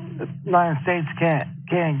the United States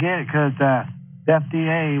can't get it because the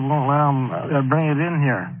FDA won't allow them bring it in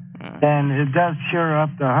here. And it does cure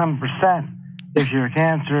up to 100% if your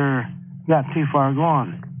cancer not too far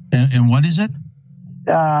gone. And what is it?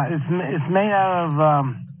 It's made out of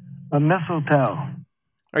a mistletoe.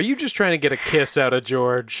 Are you just trying to get a kiss out of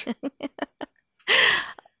George?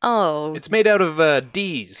 Oh. It's made out of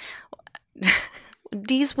D's.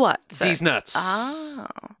 D's what, sir? D's nuts. Oh.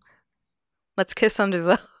 Let's kiss under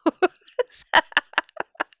those.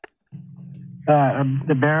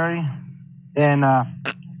 The berry and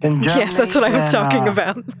in Germany, yes, that's what I was talking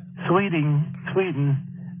about. Sweden,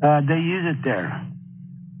 they use it there,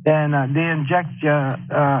 and they inject you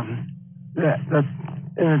in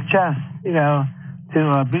the chest,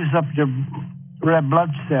 to boost up your red blood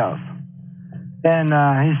cells. And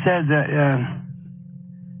he said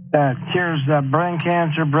that cures brain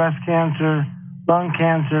cancer, breast cancer, lung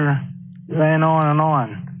cancer, and on and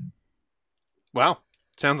on. Wow.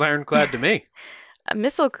 Sounds ironclad to me. A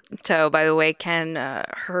mistletoe, by the way, can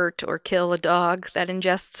hurt or kill a dog that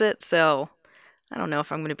ingests it, so I don't know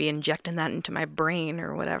if I'm going to be injecting that into my brain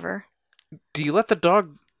or whatever. Do you let the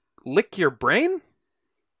dog lick your brain?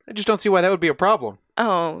 I just don't see why that would be a problem.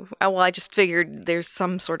 Oh, well, I just figured there's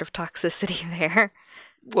some sort of toxicity there.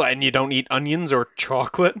 Well, and you don't eat onions or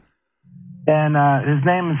chocolate? And his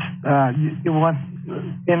name is, you want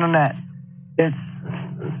internet, it's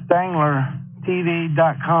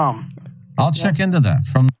StanglerTV.com. I'll check into that.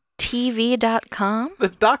 From TV.com? The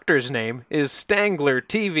doctor's name is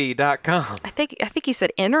StanglerTV.com. I think he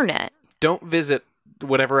said internet. Don't visit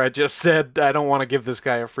whatever I just said. I don't want to give this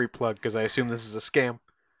guy a free plug because I assume this is a scam.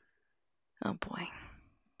 Oh, boy.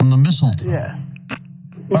 From the mistletoe. Yeah.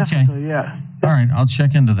 Okay. Yeah. All right, I'll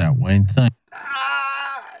check into that, Wayne. Thanks.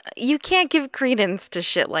 You can't give credence to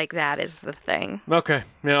shit like that is the thing. Okay.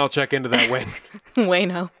 Yeah, I'll check into that, Wayne.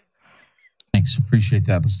 Wayno. Thanks. Appreciate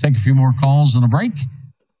that. Let's take a few more calls and a break.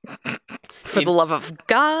 For the love of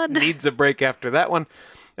God. Needs a break after that one.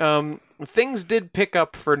 Things did pick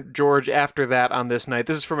up for George after that on this night.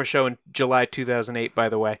 This is from a show in July 2008, by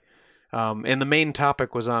the way. And the main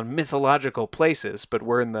topic was on mythological places, but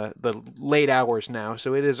we're in the late hours now.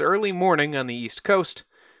 So it is early morning on the East Coast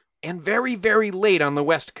and very, very late on the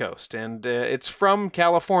West Coast. And it's from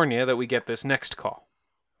California that we get this next call.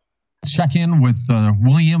 Check in with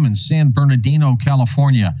William in San Bernardino,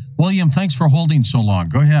 California. William, thanks for holding so long.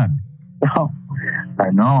 Go ahead. Oh, I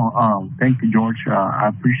know. Thank you, George. I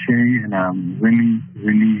appreciate it, and I'm really,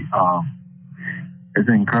 it's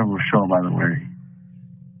an incredible show, by the way.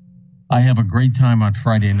 I have a great time on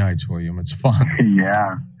Friday nights, William. It's fun.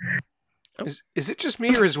 Yeah. Is it just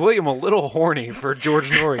me, or is William a little horny for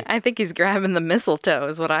George Norrie? I think he's grabbing the mistletoe,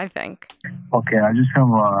 is what I think. Okay, I just have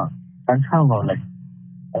a like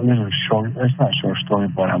a little short. It's not a short story,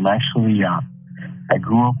 but I'm actually I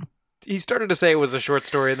grew up. He started to say it was a short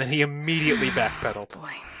story, and then he immediately backpedaled.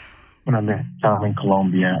 Boy. When I met Tom in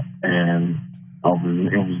Colombia, and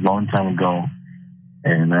it was a long time ago,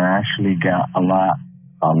 and I actually got a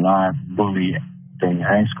lot bullied in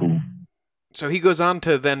high school. So he goes on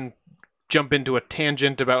to then jump into a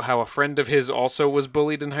tangent about how a friend of his also was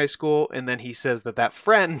bullied in high school, and then he says that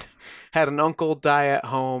friend had an uncle die at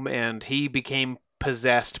home, and he became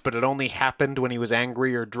possessed, but it only happened when he was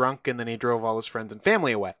angry or drunk, and then he drove all his friends and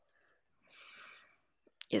family away.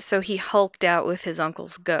 Yeah, so he hulked out with his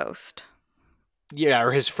uncle's ghost. Yeah,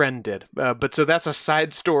 or his friend did. But so that's a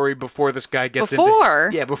side story before this guy gets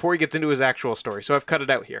Before he gets into his actual story. So I've cut it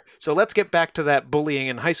out here. So let's get back to that bullying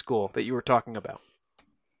in high school that you were talking about.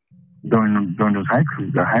 During those high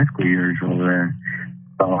school years over there,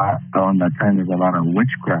 around that time, there's a lot of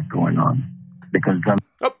witchcraft going on because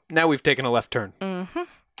now we've taken a left turn. Mm-hmm.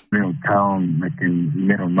 Little town like in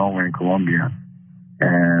middle of nowhere in Colombia,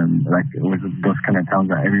 and like it was those kind of towns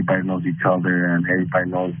that everybody knows each other and everybody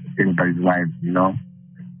knows everybody's life, you know.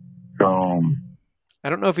 So I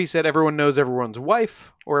don't know if he said everyone knows everyone's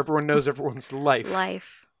wife or everyone knows everyone's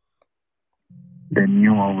life. They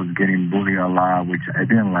knew I was getting bullied a lot, which I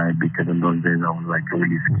didn't like because in those days I was like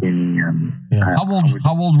really skinny and. Yeah.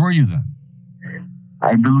 How old were you then?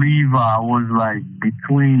 I believe I was like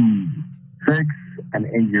between 6 and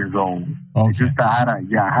 8 years old. Okay. It's just I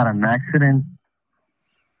had an accident.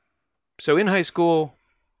 So in high school,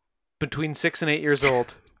 between 6 and 8 years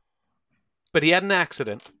old, but he had an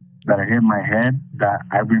accident. That I hit my head, that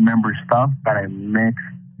I remember stuff, but I mixed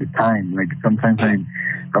the time. Like sometimes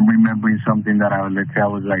I'm remembering something that I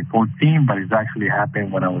was like 14, but it's actually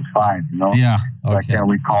happened when I was 5, you know? Yeah, okay. So I can't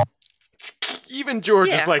recall. Even George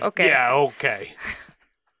is like, okay. yeah, okay.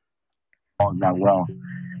 That well.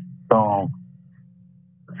 So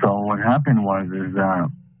what happened was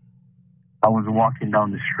I was walking down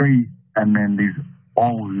the street, and then this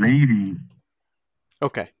old lady.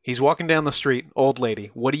 Okay, he's walking down the street, old lady.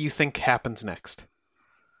 What do you think happens next?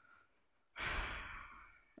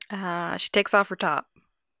 She takes off her top.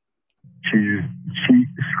 She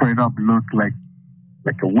straight up looked like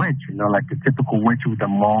a witch, you know, like a typical witch with a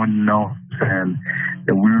long nose and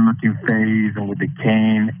the weird looking face and with the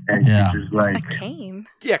cane, and Yeah. she's just like A cane?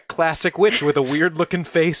 Yeah, classic witch with a weird looking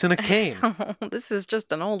face and a cane. Oh, this is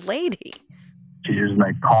just an old lady. she just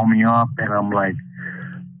like called me up, and I'm like,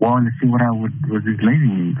 well, let's see what this lady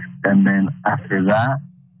needs. And then after that,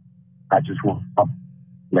 I just woke up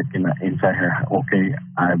like inside her. Okay,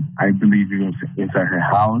 I believe it was inside her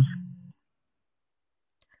house.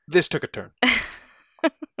 This took a turn.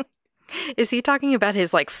 Is he talking about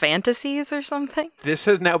his like fantasies or something? This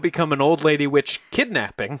has now become an old lady witch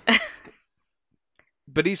kidnapping.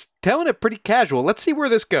 But he's telling it pretty casual. Let's see where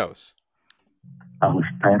this goes. I was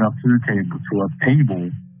tied up to a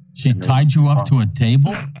table. She tied you up to a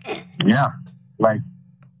table? Yeah. Like,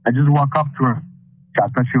 I just walk up to her. I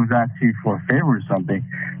thought she was asking for a favor or something.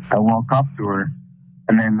 I walk up to her,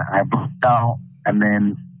 and then I blacked out, and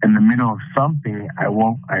then in the middle of something, I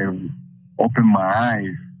opened my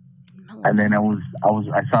eyes, and then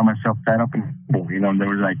I saw myself tied up in, you know, there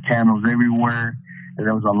was like candles everywhere, and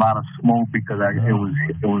there was a lot of smoke because it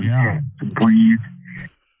was to breathe.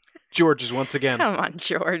 George is once again Come on,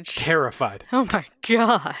 George. terrified. Oh my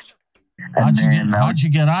God. How'd you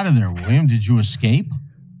get out of there, William? Did you escape?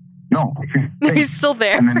 No. He's still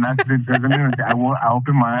there. And then I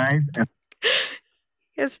opened my eyes. And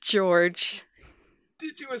It's George.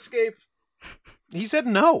 Did you escape? He said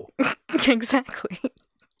no. Exactly.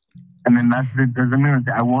 And then I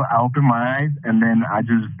opened my eyes, and then I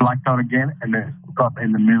just blacked out again, and then woke up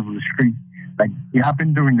in the middle of the street. Like, it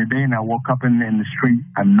happened during the day, and I woke up in the street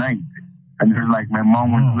at night. And there's like, my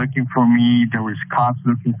mom was looking for me, there was cops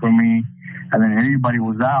looking for me, and then everybody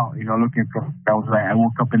was out, you know, looking for me. I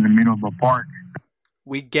woke up in the middle of a park.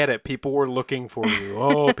 We get it. People were looking for you.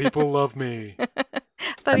 Oh, people love me. I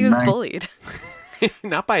thought he was bullied.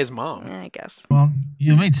 Not by his mom. I guess. Well,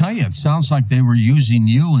 let me tell you, it sounds like they were using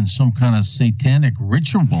you in some kind of satanic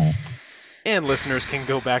ritual. And listeners can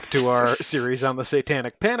go back to our series on the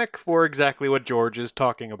Satanic Panic for exactly what George is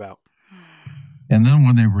talking about. And then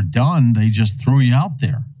when they were done, they just threw you out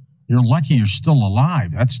there. You're lucky you're still alive.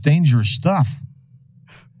 That's dangerous stuff.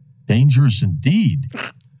 Dangerous indeed.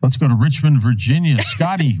 Let's go to Richmond, Virginia.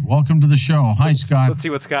 Scotty, welcome to the show. Hi, Scott. Let's see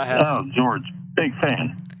what Scott has. Oh, George, big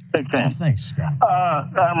fan. Big fan. Oh, thanks, Scott.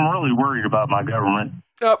 I'm really worried about my government.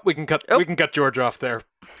 Oh, we can cut George off there.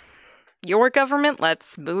 Your government,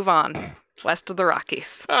 let's move on. West of the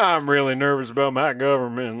Rockies. I'm really nervous about my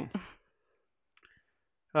government.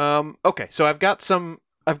 Okay, so I've got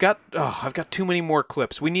too many more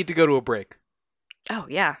clips. We need to go to a break. Oh,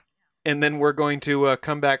 yeah. And then we're going to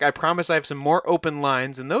come back. I promise I have some more open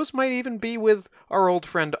lines, and those might even be with our old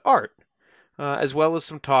friend Art, as well as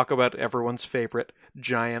some talk about everyone's favorite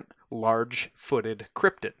giant, large-footed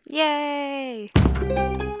cryptid. Yay!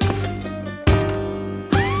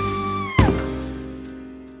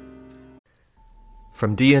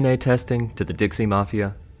 From DNA testing to the Dixie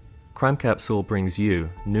Mafia, Crime Capsule brings you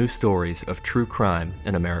new stories of true crime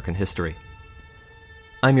in American history.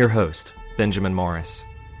 I'm your host, Benjamin Morris.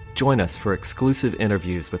 Join us for exclusive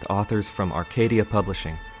interviews with authors from Arcadia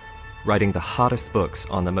Publishing, writing the hottest books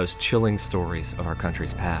on the most chilling stories of our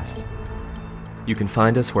country's past. You can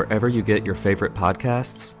find us wherever you get your favorite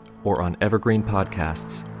podcasts or on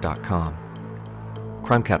evergreenpodcasts.com.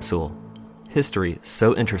 Crime Capsule. History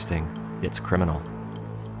so interesting, it's criminal.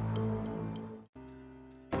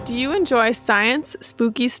 Do you enjoy science,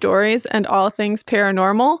 spooky stories, and all things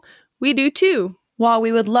paranormal? We do too. While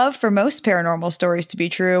we would love for most paranormal stories to be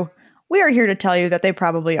true, we are here to tell you that they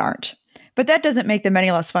probably aren't. But that doesn't make them any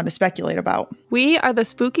less fun to speculate about. We are the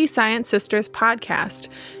Spooky Science Sisters podcast.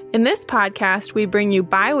 In this podcast, we bring you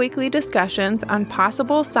bi-weekly discussions on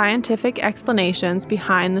possible scientific explanations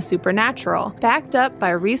behind the supernatural. Backed up by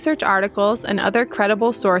research articles and other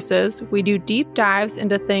credible sources, we do deep dives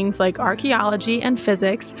into things like archaeology and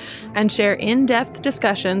physics and share in-depth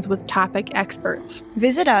discussions with topic experts.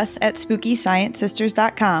 Visit us at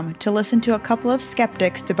SpookyScienceSisters.com to listen to a couple of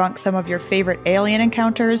skeptics debunk some of your favorite alien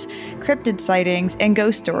encounters, cryptid sightings, and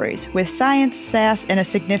ghost stories with science, sass, and a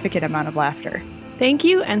significant amount of laughter. Thank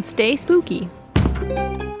you, and stay spooky.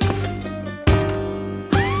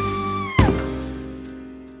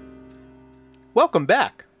 Welcome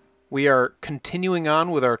back. We are continuing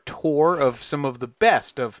on with our tour of some of the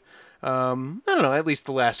best of, at least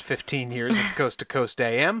the last 15 years of Coast to Coast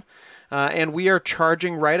AM. And we are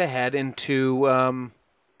charging right ahead into, I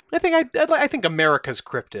think America's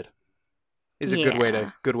Cryptid is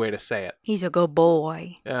a good way to say it. He's a good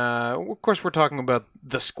boy. Of course, we're talking about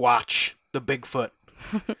the Squatch. The Bigfoot.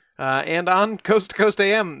 And on Coast to Coast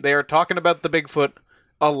AM, they are talking about the Bigfoot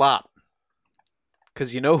a lot.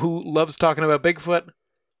 Because you know who loves talking about Bigfoot?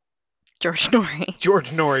 George Norrie.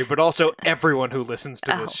 George Norrie, but also everyone who listens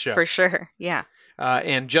to this show. For sure, yeah.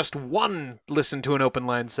 And just one listen to an open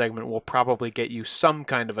line segment will probably get you some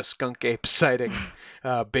kind of a skunk ape sighting,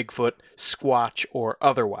 Bigfoot, Squatch, or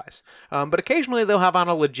otherwise. But occasionally they'll have on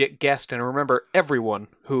a legit guest, and remember, everyone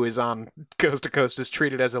who is on Coast to Coast is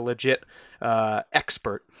treated as a legit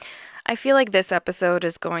expert. I feel like this episode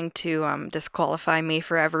is going to disqualify me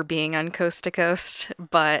for ever being on Coast to Coast,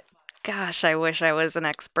 but gosh, I wish I was an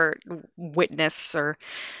expert witness or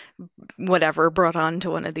whatever brought on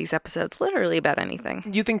to one of these episodes, literally about anything.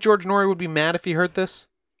 You think George Norrie would be mad if he heard this?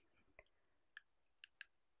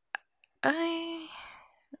 I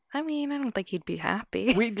mean, I don't think he'd be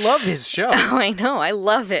happy. We love his show. Oh, I know. I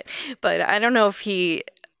love it. But I don't know if he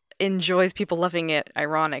enjoys people loving it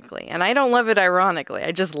ironically. And I don't love it ironically.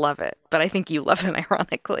 I just love it. But I think you love it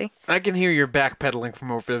ironically. I can hear your backpedaling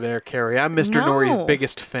from over there, Carrie. I'm Mr. Norrie's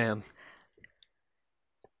biggest fan.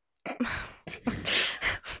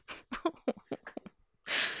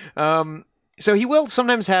 So he will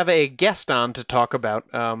sometimes have a guest on to talk about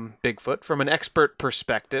Bigfoot from an expert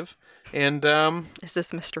perspective. And is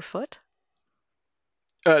this Mr. Foot?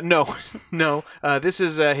 No. This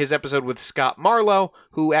is his episode with Scott Marlowe,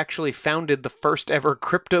 who actually founded the first ever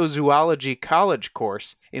cryptozoology college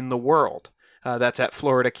course in the world. That's at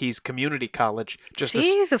Florida Keys Community College.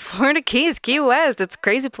 The Florida Keys, Key West. It's a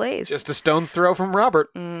crazy place. Just a stone's throw from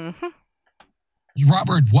Robert. Mm-hmm.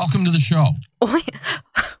 Robert, welcome to the show.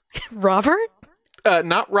 Robert?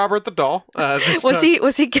 Not Robert the doll.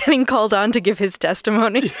 Was he getting called on to give his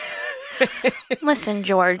testimony? Listen,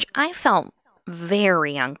 George, I felt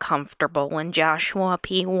very uncomfortable when Joshua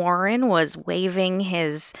P. Warren was waving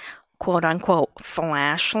his quote-unquote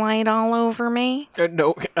flashlight all over me.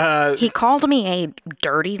 No. He called me a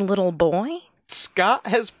dirty little boy. Scott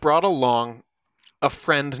has brought along a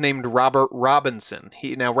friend named Robert Robinson.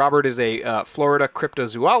 Robert is a Florida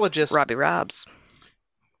cryptozoologist. Robbie Robs.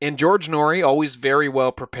 And George Norrie, always very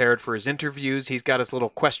well prepared for his interviews. He's got his little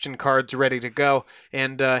question cards ready to go.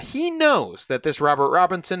 And he knows that this Robert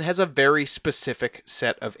Robinson has a very specific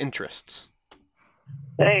set of interests.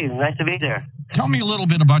 Hey, nice to be there. Tell me a little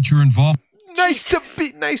bit about your involvement.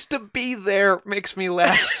 Nice to be there. Makes me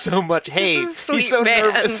laugh so much. Hey, he's so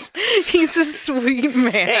nervous. He's a sweet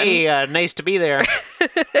man. Hey, nice to be there.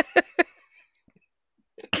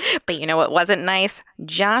 But you know what wasn't nice?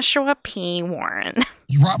 Joshua P. Warren.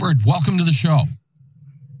 Robert, welcome to the show.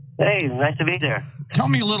 Hey, nice to be there. Tell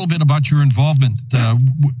me a little bit about your involvement,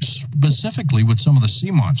 specifically with some of the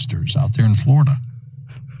sea monsters out there in Florida.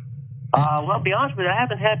 Well, to be honest with you, I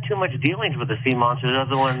haven't had too much dealings with the sea monsters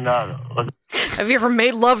other than... Have you ever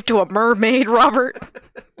made love to a mermaid, Robert?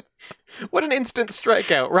 What an instant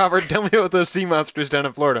strikeout. Robert, tell me about those sea monsters down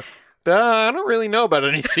in Florida. I don't really know about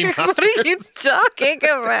any sea monsters. What are you talking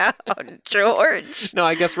about, George? No,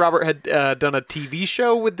 I guess Robert had done a TV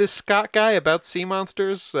show with this Scott guy about sea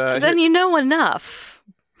monsters. Then you know enough.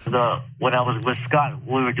 When I was with Scott,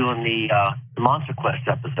 we were doing the Monster Quest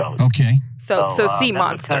episode. Okay. So sea that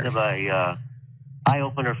monsters. Was kind of a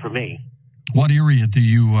eye-opener for me. What area do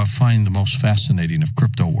you find the most fascinating of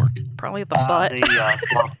crypto work? Probably the butt.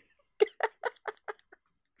 Swamp.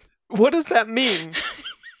 What does that mean?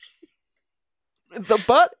 The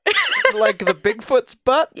butt? Like the Bigfoot's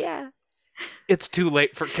butt? Yeah. It's too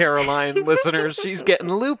late for Caroline, listeners. She's getting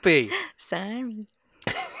loopy. Sorry.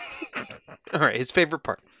 All right, his favorite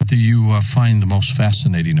part. Do you find the most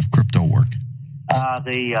fascinating of crypto work?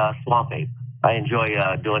 The swamp ape. I enjoy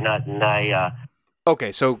doing that, and I...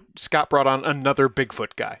 Okay, so Scott brought on another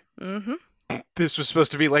Bigfoot guy. Mm-hmm. This was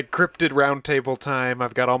supposed to be like cryptid roundtable time.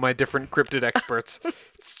 I've got all my different cryptid experts.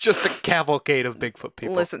 It's just a cavalcade of Bigfoot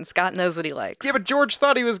people. Listen, Scott knows what he likes. Yeah, but George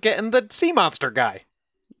thought he was getting the sea monster guy.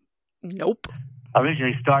 Nope. I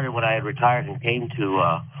originally started when I had retired and came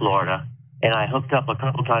to Florida, and I hooked up a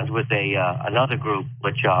couple times with another group,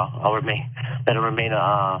 which that'll remain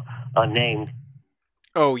unnamed.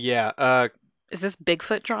 Oh, yeah. Is this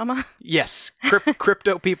Bigfoot drama? Yes.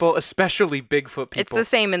 Crypto people, especially Bigfoot people. It's the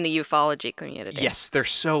same in the ufology community. Yes, they're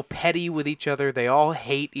so petty with each other. They all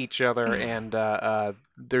hate each other, and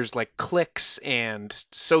there's like cliques and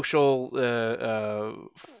social, I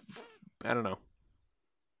don't know,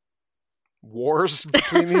 wars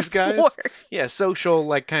between these guys. Wars. Yeah, social,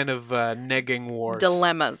 like kind of negging wars.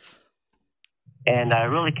 Dilemmas. And I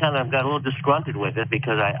really kind of got a little disgruntled with it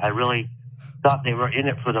because I really thought they were in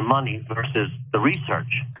it for the money versus the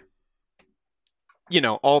research. You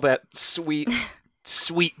know, all that sweet,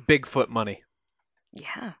 sweet Bigfoot money.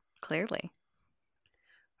 Yeah, clearly.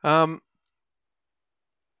 Now,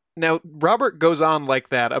 Robert goes on like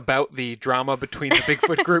that about the drama between the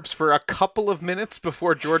Bigfoot groups for a couple of minutes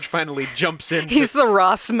before George finally jumps in. He's the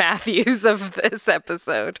Ross Matthews of this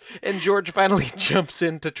episode. And George finally jumps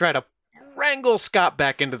in to try to wrangle Scott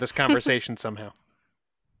back into this conversation somehow.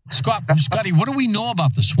 Scotty, what do we know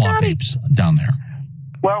about the swamp apes down there?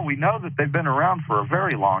 Well, we know that they've been around for a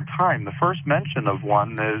very long time. The first mention of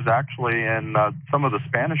one is actually in some of the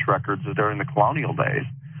Spanish records during the colonial days.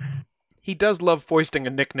 He does love foisting a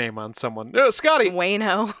nickname on someone. Scotty!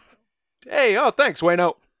 Wayno. Hey, thanks,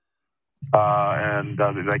 Wayno. And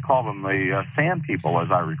they call them the Sand People, as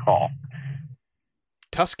I recall.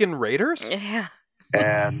 Tuscan Raiders? Yeah.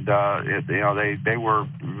 And they were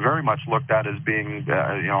very much looked at as being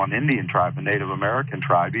an Indian tribe, a Native American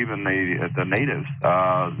tribe. Even the natives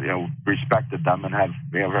respected them and had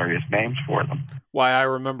various names for them. Why, I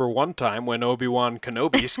remember one time when Obi-Wan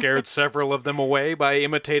Kenobi scared several of them away by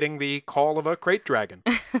imitating the call of a crate dragon.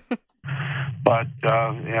 But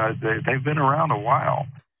they've been around a while.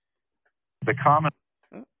 The common.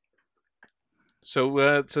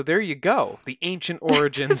 So there you go. The ancient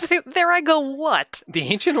origins. There I go, what? The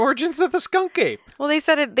ancient origins of the skunk ape. Well, they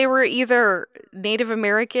said they were either Native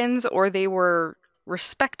Americans or they were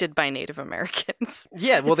respected by Native Americans.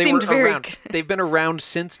 Yeah, well, they were around. They've been around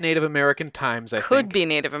since Native American times, I think. Could be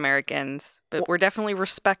Native Americans, but were definitely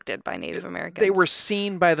respected by Native Americans. They were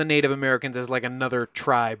seen by the Native Americans as like another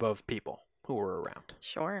tribe of people who were around.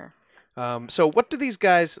 Sure. So what do these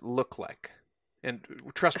guys look like? And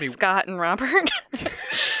trust me, Scott and Robert.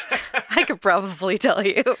 I could probably tell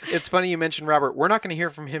you. It's funny you mentioned Robert. We're not going to hear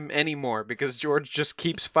from him anymore because George just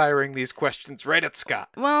keeps firing these questions right at Scott.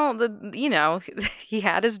 Well, he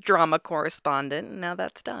had his drama correspondent, and now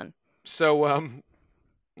that's done. So,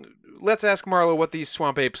 let's ask Marlo what these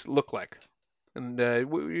swamp apes look like. And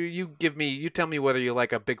you tell me whether you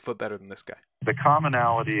like a Bigfoot better than this guy. The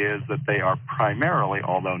commonality is that they are primarily,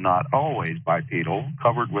 although not always, bipedal,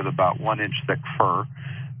 covered with about 1-inch thick fur,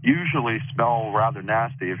 usually smell rather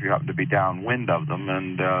nasty if you happen to be downwind of them,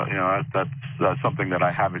 and that's something that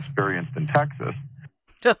I have experienced in Texas.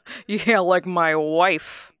 Yeah, like my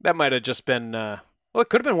wife. That might have just been, it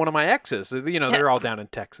could have been one of my exes. They're all down in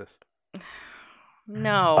Texas.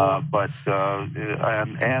 No.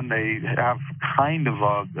 And they have kind of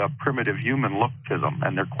a primitive human look to them,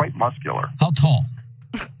 and they're quite muscular. How tall?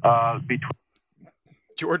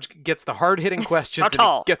 George gets the hard-hitting questions How and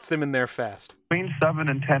tall? he gets them in there fast. Between 7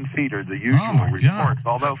 and 10 feet are the usual reports,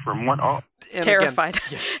 although from one... And Terrified.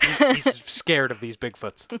 Again, yes, he's scared of these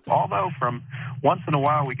Bigfoots. Although from once in a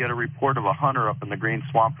while we get a report of a hunter up in the Green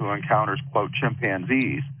Swamp who encounters, quote,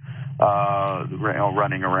 chimpanzees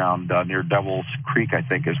running around near Devil's Creek, I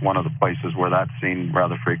think, is one of the places where that's seen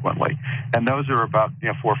rather frequently. And those are about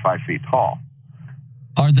 4 or 5 feet tall.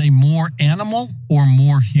 Are they more animal or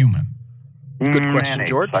more human? Good question, Man-apes,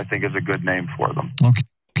 George. I think is a good name for them.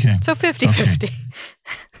 Okay. So 50-50.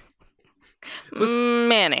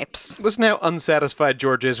 Man-apes. Listen how unsatisfied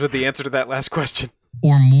George is with the answer to that last question.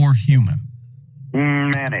 Or more human?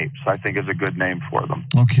 Man-apes, I think, is a good name for them.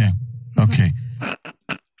 Okay.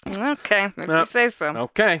 Okay, if you say so.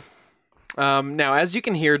 Okay. Now, as you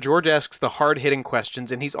can hear, George asks the hard-hitting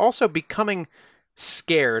questions, and he's also becoming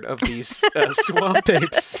scared of these swamp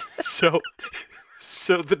apes.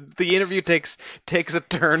 So the interview takes a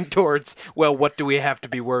turn towards, well, what do we have to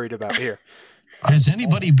be worried about here? Has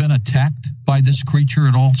anybody been attacked by this creature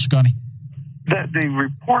at all, Scotty? The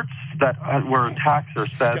reports that where attacks are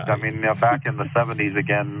said, I mean, back in the 70s,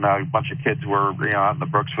 again, a bunch of kids were, out in the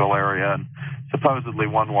Brooksville area, and supposedly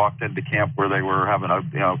one walked into camp where they were having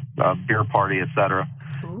a beer party, etc.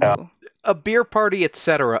 A beer party,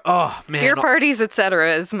 etc. Oh, man. Beer parties,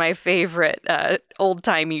 etc. is my favorite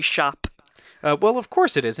old-timey shop. Well, of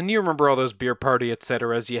course it is. And you remember all those beer party,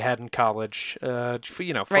 etc.s you had in college. Fun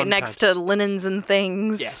right next times. to linens and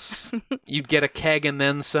things. Yes. You'd get a keg and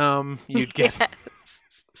then some. You'd get...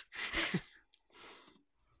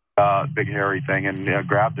 big hairy thing, and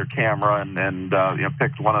grabbed their camera and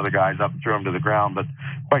picked one of the guys up and threw him to the ground. But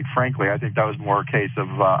quite frankly, I think that was more a case of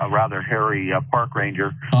a rather hairy park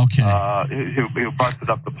ranger who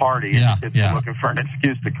busted up the party, and the kids were looking for an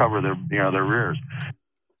excuse to cover their rears.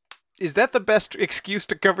 Is that the best excuse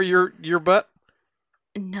to cover your butt?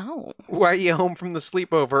 No. Why are you home from the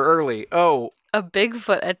sleepover early? Oh. A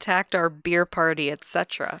Bigfoot attacked our beer party,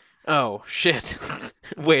 etc. Oh, shit.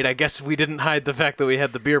 Wait, I guess we didn't hide the fact that we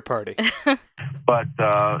had the beer party. But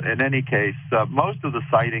in any case, most of the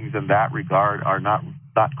sightings in that regard are not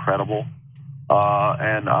credible.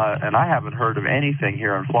 And I haven't heard of anything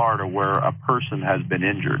here in Florida where a person has been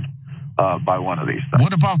injured by one of these things.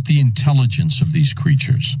 What about the intelligence of these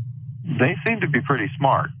creatures? They seem to be pretty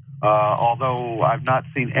smart, although I've not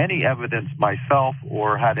seen any evidence myself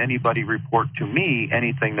or had anybody report to me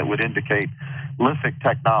anything that would indicate lithic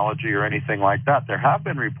technology or anything like that. There have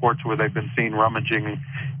been reports where they've been seen rummaging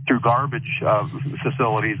through garbage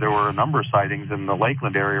facilities. There were a number of sightings in the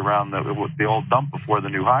Lakeland area around the old dump before the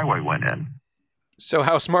new highway went in. So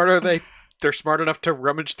how smart are they? They're smart enough to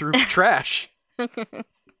rummage through trash.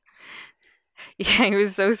 Yeah, he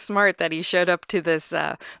was so smart that he showed up to this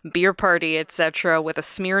beer party, etc., with a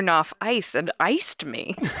Smirnoff Ice and iced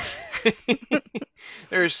me.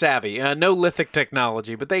 They're savvy. No lithic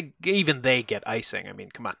technology, but even they get icing. I mean,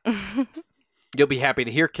 come on. You'll be happy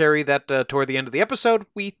to hear, Carrie, that toward the end of the episode,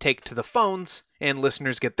 we take to the phones, and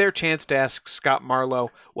listeners get their chance to ask Scott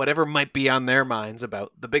Marlowe whatever might be on their minds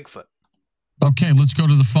about the Bigfoot. Okay, let's go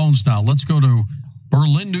to the phones now. Let's go to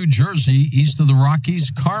Berlin, New Jersey, east of the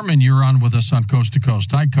Rockies. Carmen, you're on with us on Coast to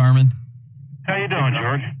Coast. Hi, Carmen. How you doing,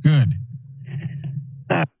 George? Good.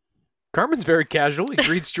 Carmen's very casual. He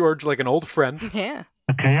greets George like an old friend. Yeah.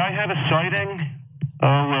 Okay, I had a sighting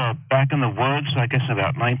back in the woods, I guess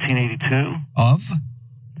about 1982. Of?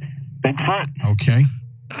 Bigfoot. Okay.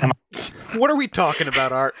 What are we talking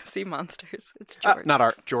about, Art? Sea monsters. It's George. Not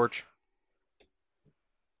Art, George.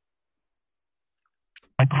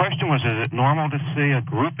 My question was, is it normal to see a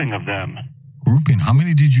grouping of them? Grouping? How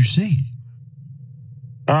many did you see?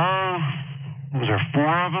 Was there 4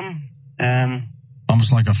 of them? And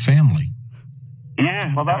almost like a family.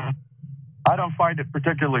 Yeah. Well, I don't find it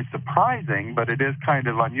particularly surprising, but it is kind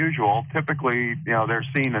of unusual. Typically, they're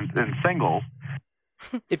seen in singles.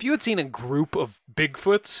 If you had seen a group of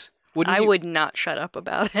Bigfoots, I would not shut up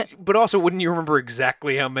about it. But also, wouldn't you remember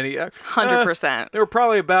exactly how many? 100%. There were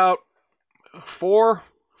probably about 3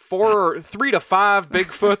 to 5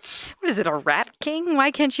 Bigfoots. What is it, a rat king?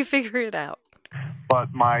 Why can't you figure it out?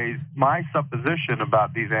 But my supposition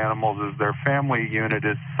about these animals is their family unit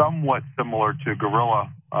is somewhat similar to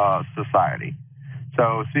gorilla society.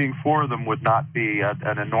 So seeing 4 of them would not be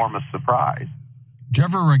an enormous surprise. Did you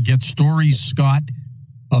ever get stories, Scott,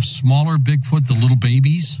 of smaller Bigfoot, the little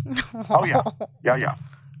babies? Oh, yeah.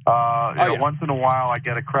 Once in a while I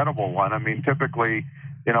get a credible one. I mean, typically,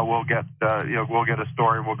 we'll get a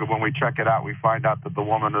story. When we check it out, we find out that the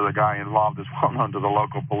woman or the guy involved is well known to the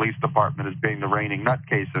local police department as being the reigning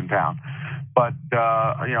nutcase in town. But,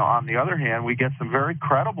 on the other hand, we get some very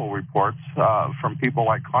credible reports from people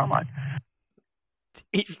like Carmine.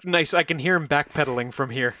 Nice. I can hear him backpedaling from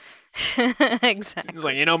here. Exactly. He's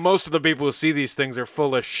like, most of the people who see these things are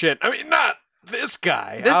full of shit. I mean, not this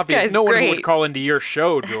guy. This guy's no one great. would call into your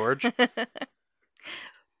show, George.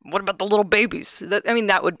 What about the little babies?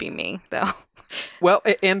 That would be me, though. Well,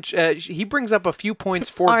 and he brings up a few points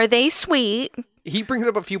for... Are they sweet? He brings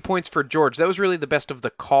up a few points for George. That was really the best of the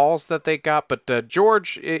calls that they got, but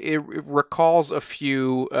George it recalls a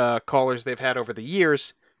few callers they've had over the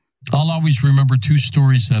years. I'll always remember two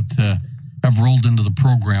stories that have rolled into the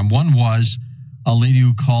program. One was a lady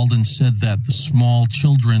who called and said that the small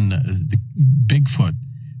children, the Bigfoot,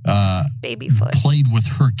 Babyfoot, played with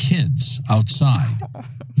her kids outside.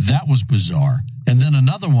 That was bizarre. And then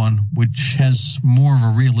another one, which has more of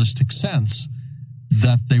a realistic sense,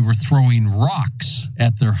 that they were throwing rocks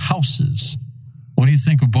at their houses. What do you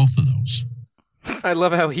think of both of those? I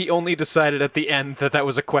love how he only decided at the end that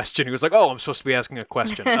was a question. He was like, I'm supposed to be asking a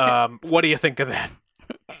question. What do you think of that?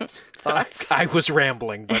 Thoughts? I was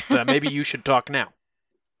rambling, but maybe you should talk now.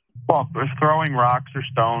 Well, throwing rocks or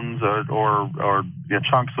stones or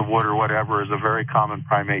chunks of wood or whatever is a very common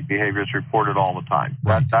primate behavior. It's reported all the time.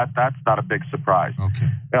 Right. That's not a big surprise. Okay.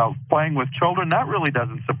 Playing with children, that really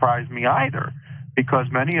doesn't surprise me either, because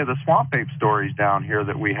many of the swamp ape stories down here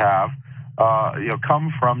that we have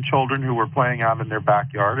come from children who were playing out in their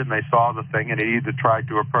backyard and they saw the thing and it either tried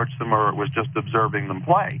to approach them or it was just observing them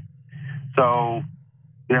play. So,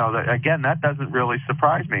 again, that doesn't really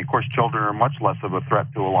surprise me. Of course, children are much less of a threat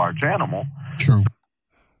to a large animal. True.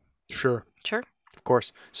 Sure. Of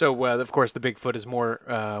course. So, of course, the Bigfoot is more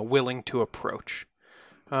willing to approach.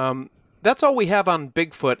 That's all we have on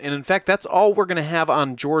Bigfoot, and in fact, that's all we're going to have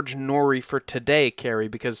on George Noory for today, Carrie,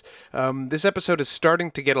 because this episode is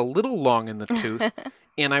starting to get a little long in the tooth,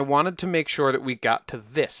 and I wanted to make sure that we got to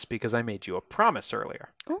this, because I made you a promise earlier.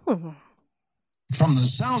 Ooh. From the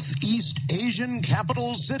Southeast Asian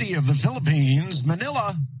capital city of the Philippines,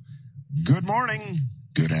 Manila, good morning,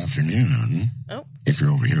 good afternoon, if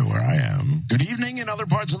you're over here where I am, good evening in other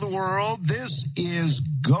parts of the world. This is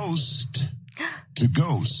Ghost to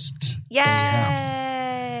Ghost Yay!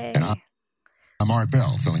 AM. And I'm Art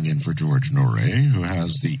Bell, filling in for George Noory, who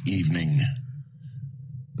has the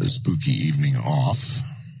spooky evening off,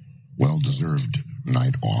 well-deserved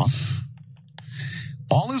night off.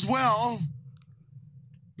 All is well.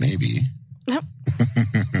 Maybe.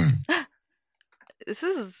 This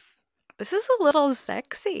is a little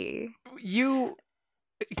sexy. You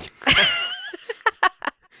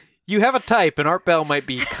have a type, and Art Bell might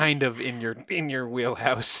be kind of in your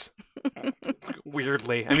wheelhouse.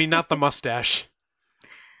 Weirdly, I mean, not the mustache.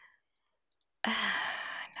 No.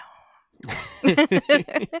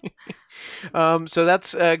 So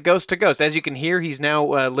that's Ghost to Ghost. As you can hear, he's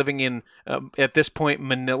now living in at this point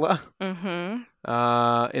Manila. Mm-hmm.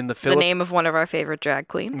 In the The name of one of our favorite drag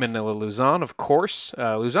queens. Manila, Luzon, of course.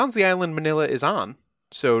 Luzon's the island Manila is on.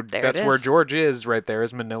 So that's where George is right there,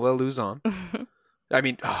 is Manila, Luzon. I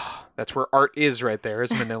mean, that's where Art is right there,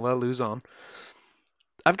 is Manila, Luzon.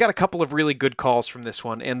 I've got a couple of really good calls from this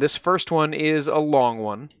one, and this first one is a long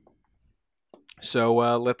one. So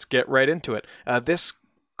let's get right into it. This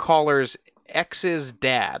caller's ex's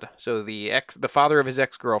dad, so the father of his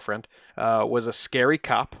ex-girlfriend, was a scary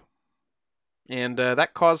cop. And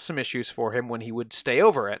that caused some issues for him when he would stay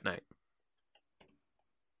over at night.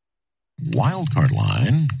 Wildcard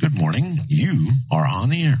line, good morning. You are on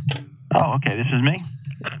the air. Oh, okay. This is me?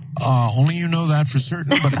 Only you know that for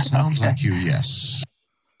certain, but it sounds like you, yes.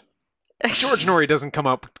 George Noory doesn't come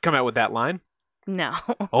out with that line. No.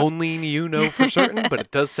 Only you know for certain, but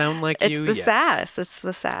it does sound like you, yes. Sass. It's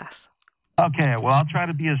the sass. Okay, well, I'll try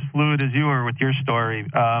to be as fluid as you were with your story.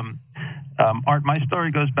 Art, my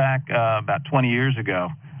story goes back about 20 years ago,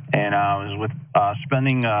 and I was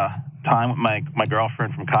spending time with my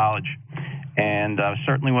girlfriend from college, and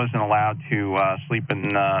certainly wasn't allowed to sleep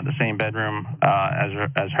in the same bedroom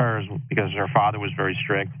as hers because her father was very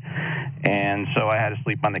strict, and so I had to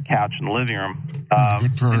sleep on the couch in the living room.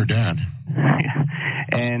 Good for her dad.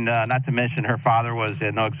 And not to mention, her father was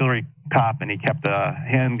an auxiliary cop, and he kept a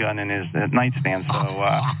handgun in his nightstand. So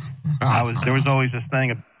there was always this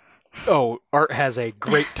thing. Oh, Art has a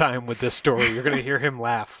great time with this story. You're going to hear him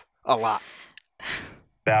laugh a lot.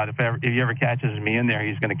 About if he ever catches me in there,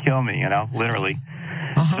 he's going to kill me. Literally.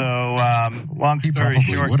 So long story short,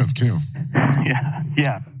 he probably would have too.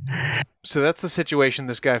 Yeah. So that's the situation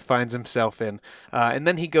this guy finds himself in. And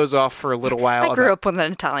then he goes off for a little while. I grew up with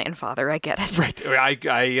an Italian father. I get it. Right.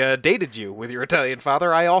 I dated you with your Italian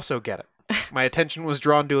father. I also get it. My attention was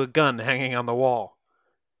drawn to a gun hanging on the wall.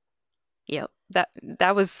 Yep.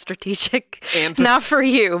 That was strategic. And not for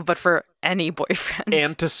you, but for any boyfriend.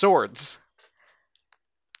 And to swords.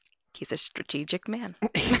 He's a strategic man.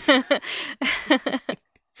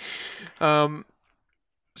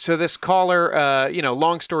 So this caller,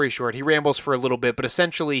 long story short, he rambles for a little bit, but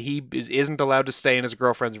essentially he isn't allowed to stay in his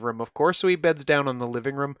girlfriend's room, of course, so he beds down on the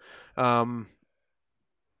living room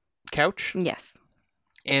couch. Yes.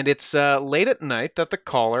 And it's late at night that the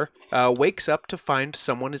caller wakes up to find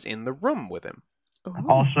someone is in the room with him.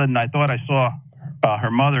 All of a sudden, I thought I saw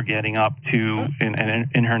her mother getting up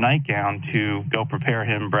in her nightgown to go prepare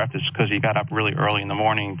him breakfast because he got up really early in the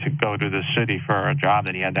morning to go to the city for a job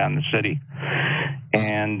that he had down in the city.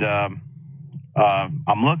 And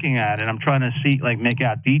I'm looking at it. I'm trying to see, make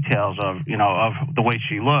out details of the way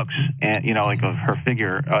she looks and, of her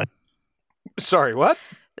figure. Sorry, what?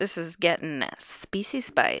 This is getting species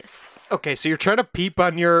spice. Okay, so you're trying to peep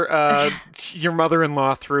on your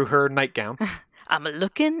mother-in-law through her nightgown. I'm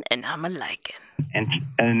a-looking and I'm a-liking.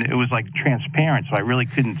 And it was transparent, so I really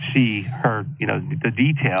couldn't see her, the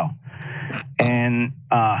detail. And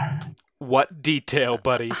what detail,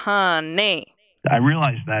 buddy? Honey. I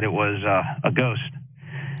realized that it was a ghost,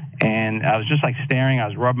 and I was just staring. I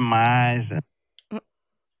was rubbing my eyes.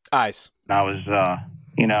 Eyes. I was,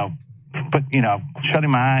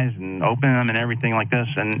 shutting my eyes and opening them and everything like this.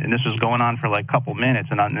 And this was going on for a couple minutes,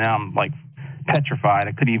 and now I'm petrified.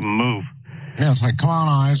 I couldn't even move. Yeah, it's like, come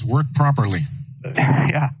on, eyes, work properly.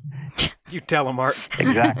 Yeah. You tell him, Art.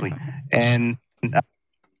 Exactly. And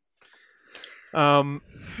well,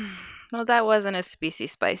 that wasn't as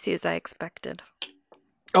species spicy as I expected.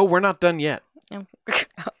 Oh, we're not done yet.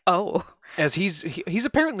 Oh. As he's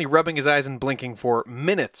apparently rubbing his eyes and blinking for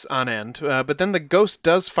minutes on end, but then the ghost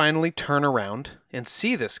does finally turn around and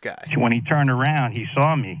see this guy. When he turned around, he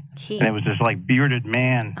saw me, and it was this bearded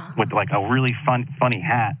man with a really funny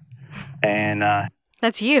hat. And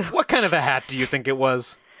that's you. What kind of a hat do you think it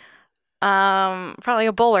was? Probably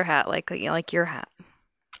a bowler hat, like your hat.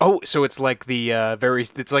 Oh, so it's like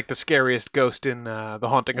it's like the scariest ghost in The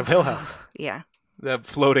Haunting of Hill House. Yeah. The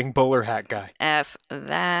floating bowler hat guy. F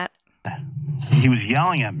that. He was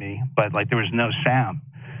yelling at me, but there was no sound.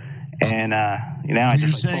 And you're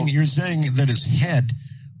saying that his head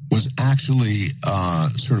was actually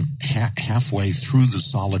sort of halfway through the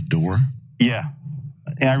solid door. Yeah.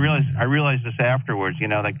 And I realized this afterwards,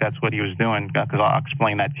 that's what he was doing, because I'll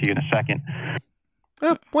explain that to you in a second.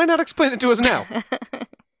 Why not explain it to us now?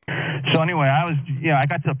 So anyway, I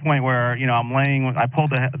got to the point where, I'm laying, I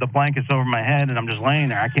pulled the blankets over my head and I'm just laying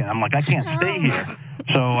there. I can't stay here.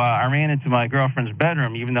 So I ran into my girlfriend's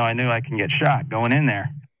bedroom, even though I knew I can get shot going in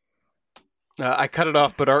there. I cut it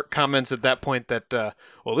off, but Art comments at that point that,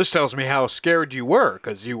 well, this tells me how scared you were,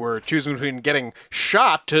 because you were choosing between getting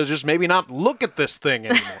shot to just maybe not look at this thing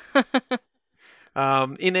anymore.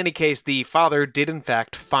 In any case, the father did in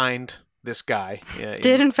fact find this guy.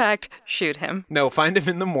 In fact shoot him. No, find him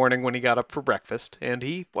in the morning when he got up for breakfast, and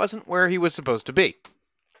he wasn't where he was supposed to be.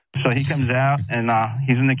 So he comes out, and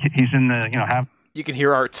he's in the You can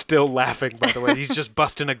hear Art still laughing, by the way. He's just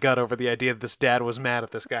busting a gut over the idea that this dad was mad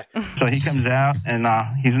at this guy. So he comes out, and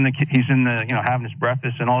he's in the having his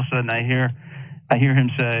breakfast, and all of a sudden I hear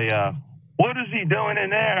him say, "What is he doing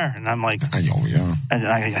in there?" And I'm like, "Oh yeah." And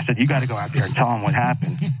I said, "You got to go out there and tell him what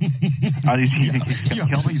happened."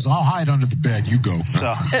 Please, I'll hide under the bed. You go.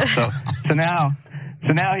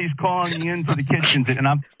 So now he's calling me into the kitchen, and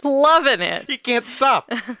I'm loving it. He can't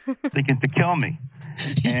stop. Thinking to kill me.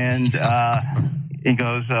 And he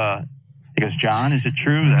goes, "John, is it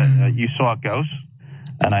true that you saw a ghost?"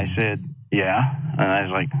 And I said, "Yeah." And I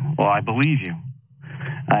was like, "Well, I believe you."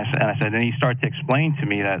 And I said, and he started to explain to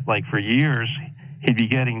me that, for years, he'd be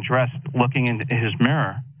getting dressed, looking into his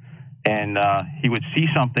mirror, and he would see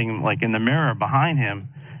something, in the mirror behind him,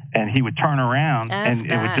 and he would turn around,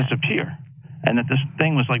 and it would disappear. And that this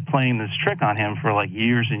thing was, playing this trick on him for,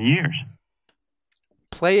 years and years.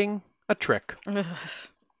 Playing a trick.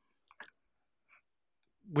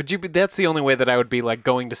 That's the only way that I would be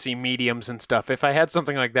going to see mediums and stuff. If I had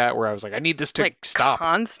something like that where I was I need this to stop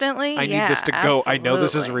constantly. I need this to go. I know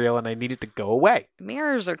this is real, and I need it to go away.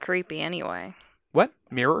 Mirrors are creepy anyway. What?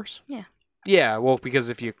 Mirrors? Yeah. Yeah. Well, because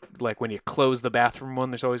if you when you close the bathroom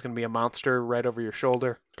one, there's always going to be a monster right over your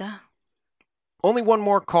shoulder. Duh. Only one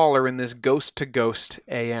more caller in this Ghost to Ghost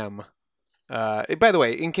AM. By the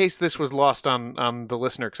way, in case this was lost on the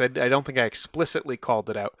listener, because I don't think I explicitly called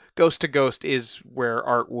it out, Ghost to Ghost is where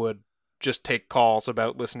Art would just take calls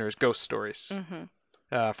about listeners' ghost stories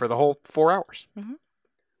for the whole 4 hours.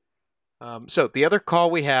 Mm-hmm. So the other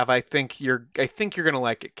call we have, I think you're gonna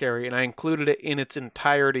like it, Carrie, and I included it in its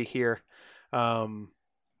entirety here.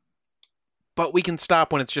 but we can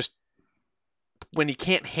stop when when you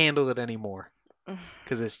can't handle it anymore.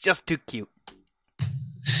 Because it's just too cute.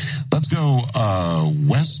 Let's go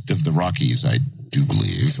west of the Rockies, I do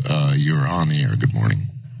believe. You're on the air. Good morning.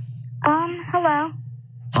 Hello.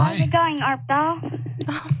 Hi. How's it going, Art Bell?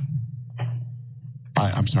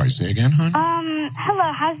 I'm sorry, say again, hon?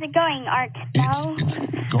 Hello, how's it going, Art Bell? It's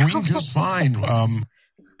going just fine.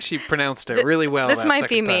 She pronounced it really well. This that might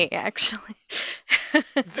be second me, time. actually.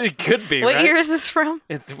 It could be, What right? year is this from?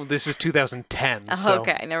 This is 2010. Oh, so.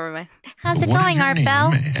 okay, never mind. How's it What is going, your Art name?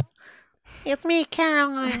 Bell? It's me,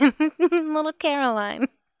 Caroline. Little Caroline.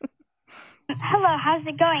 Hello, how's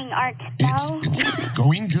it going, Art Bell? It's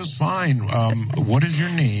going just fine. What is your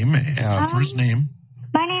name? First name?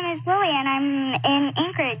 My name is Lily, and I'm in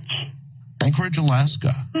Anchorage. Anchorage, Alaska.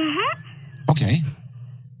 Mm-hmm. Okay.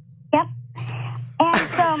 Yep. And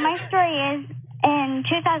so my story is, in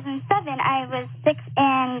 2007, I was 6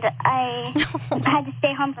 and I had to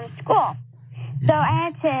stay home from school. So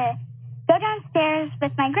I had to go downstairs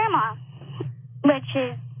with my grandma, which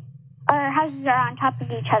is, our houses are on top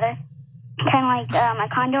of each other, kind of like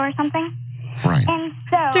a condo or something. Right. And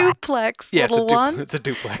so Duplex, Yeah, little one. it's a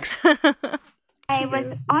duplex. I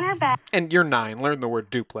was on her bed, And you're 9. Learn the word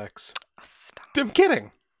duplex. I'm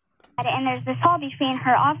kidding. and there's this hall between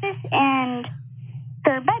her office and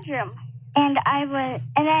her bedroom. And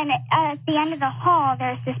then at the end of the hall,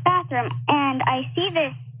 there's this bathroom, and I see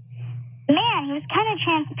this man. He was kind of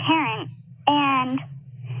transparent, and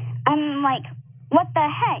I'm like, what the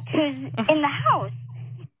heck? Who's in the house?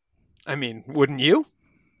 I mean, wouldn't you?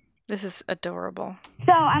 This is adorable.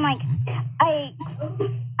 So I'm like, I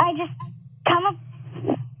just come up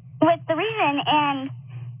with the reason, and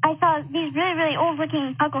I saw these really, really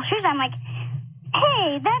old-looking buckle shoes. I'm like,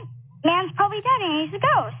 hey, that man's probably dead, and he's a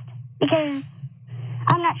ghost. Because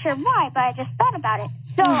I'm not sure why, but I just thought about it.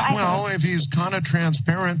 So Well, if he's kind of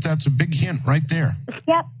transparent, that's a big hint right there.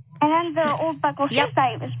 Yep. And then the old buckle shoes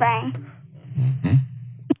I was wearing.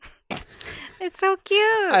 It's so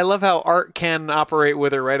cute. I love how Art can operate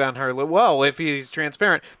with her right on her. Well, if he's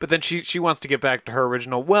transparent, but then she wants to get back to her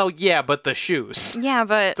original. Well, yeah, but the shoes. Yeah,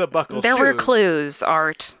 but the buckle there were shoes. clues,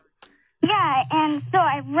 Art. Yeah, and so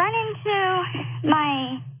I run into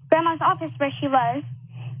my grandma's office where she was,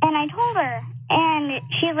 and I told her, and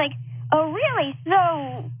she's like, oh, really?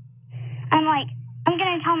 So I'm like, I'm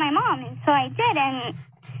going to tell my mom, and so I did, and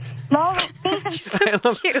well, things have... I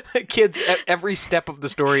love kids. Every step of the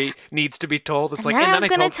story needs to be told. It's like, and and I then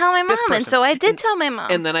was going to tell my this mom, and person. so I did tell my mom.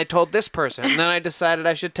 And then I told this person, and then I decided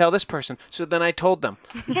I should tell this person. So then I told them.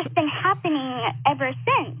 just been happening ever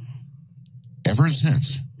since. Ever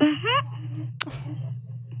since? Mm-hmm.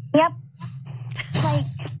 Yep.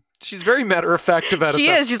 Like... She's very matter-of-fact about it. She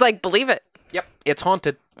is. She's like, believe it. Yep, it's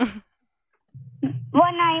haunted. One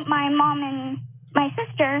night, my mom and my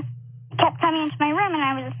sister kept coming into my room, and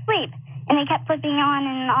I was asleep, and they kept flipping on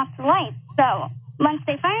and off the lights. So once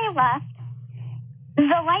they finally left, the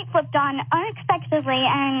light flipped on unexpectedly,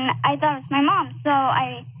 and I thought it was my mom. So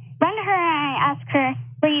I run to her, and I ask her,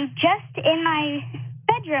 were you just in my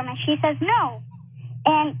bedroom? And she says, no.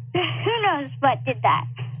 And who knows what did that.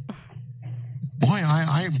 Boy,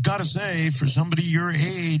 I've got to say, for somebody your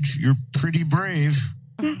age, you're pretty brave.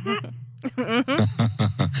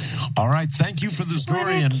 All right, thank you for the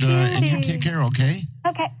story, and you take care, okay?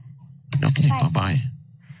 Okay. Okay, bye-bye.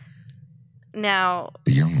 Now...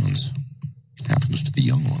 The young ones. Happens to the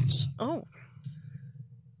young ones. Oh.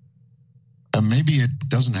 Maybe it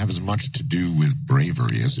doesn't have as much to do with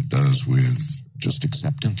bravery as it does with just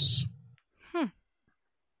acceptance.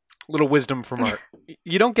 Little wisdom from Art.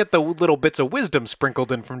 You don't get the little bits of wisdom sprinkled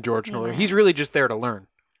in from George Miller. He's really just there to learn.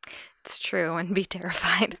 It's true, and be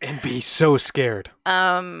terrified. And be so scared.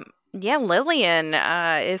 Yeah, Lillian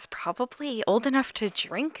is probably old enough to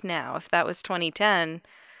drink now, if that was 2010.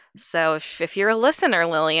 So if you're a listener,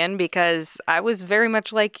 Lillian, because I was very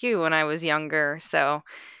much like you when I was younger, so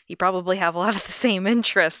you probably have a lot of the same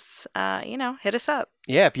interests, hit us up.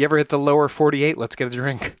 Yeah, if you ever hit the lower 48, let's get a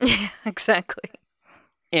drink. Yeah, exactly.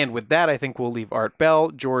 And with that, I think we'll leave Art Bell,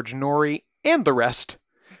 George Norrie, and the rest,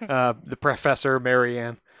 the professor,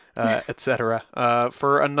 Marianne, etc.,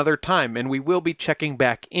 for another time. And we will be checking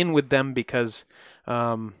back in with them because,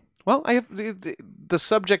 I have the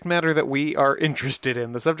subject matter that we are interested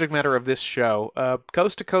in, the subject matter of this show.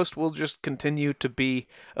 Coast to Coast will just continue to be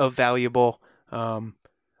a valuable,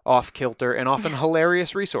 off-kilter, and often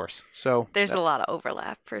hilarious resource. So there's a lot of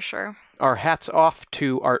overlap, for sure. Our hats off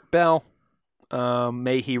to Art Bell.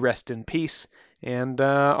 May he rest in peace. And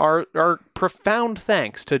our profound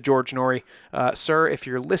thanks to George Norrie. Sir, if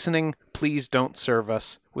you're listening, please don't serve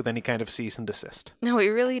us with any kind of cease and desist. No, we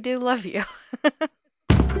really do love you.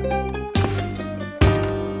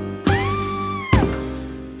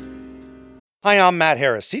 Hi, I'm Matt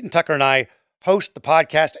Harris. Seton Tucker and I host the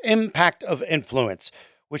podcast Impact of Influence,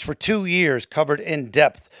 which for 2 years covered in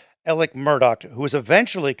depth Alec Murdaugh, who was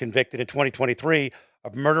eventually convicted in 2023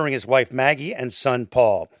 of murdering his wife Maggie and son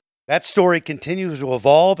Paul. That story continues to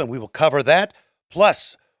evolve, and we will cover that.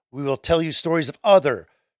 Plus, we will tell you stories of other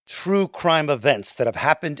true crime events that have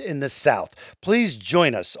happened in the South. Please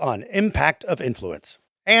join us on Impact of Influence.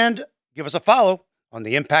 And give us a follow on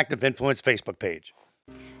the Impact of Influence Facebook page.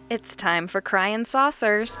 It's time for Cryin'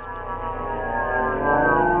 Saucers.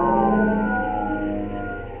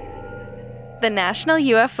 The National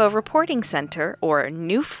UFO Reporting Center, or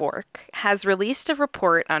NUFORC, has released a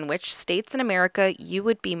report on which states in America you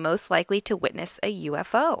would be most likely to witness a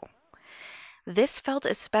UFO. This felt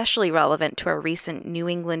especially relevant to our recent New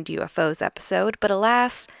England UFOs episode, but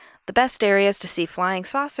alas, the best areas to see flying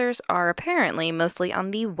saucers are apparently mostly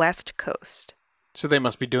on the West Coast. So they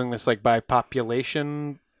must be doing this like by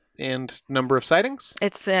population and number of sightings?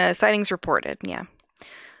 It's sightings reported, yeah.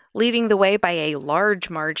 Leading the way by a large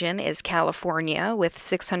margin is California, with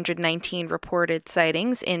 619 reported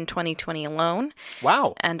sightings in 2020 alone.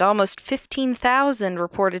 Wow. And almost 15,000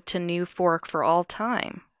 reported to NUFORC for all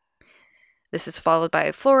time. This is followed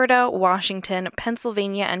by Florida, Washington,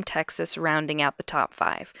 Pennsylvania, and Texas rounding out the top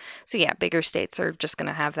 5. So yeah, bigger states are just going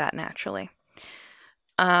to have that naturally.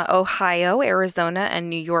 Ohio, Arizona, and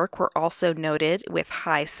New York were also noted with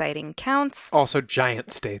high sighting counts. Also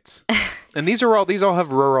giant states. And these all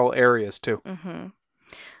have rural areas too. Mm-hmm.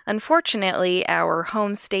 Unfortunately, our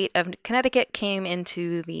home state of Connecticut came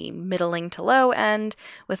into the middling to low end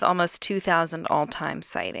with almost 2,000 all-time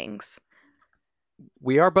sightings.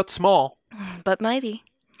 We are but small. But mighty.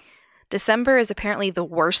 December is apparently the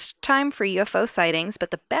worst time for UFO sightings,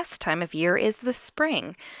 but the best time of year is the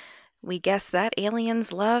spring. We guess that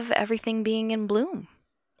aliens love everything being in bloom.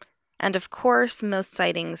 And of course, most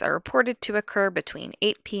sightings are reported to occur between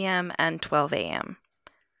 8 p.m. and 12 a.m.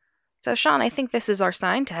 So, Sean, I think this is our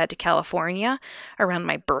sign to head to California around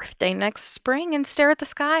my birthday next spring and stare at the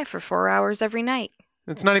sky for 4 hours every night.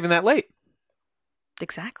 It's not even that late.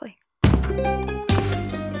 Exactly.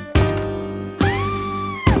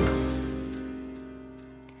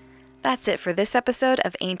 That's it for this episode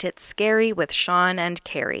of Ain't It Scary with Sean and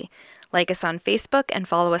Carrie. Like us on Facebook and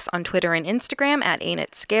follow us on Twitter and Instagram at Ain't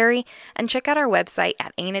It Scary, and check out our website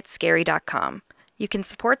at ain'titscary.com. You can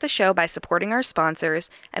support the show by supporting our sponsors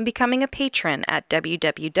and becoming a patron at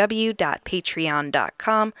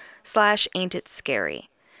www.patreon.com/ain'titscary.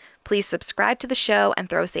 Please subscribe to the show and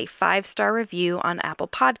throw us a 5-star review on Apple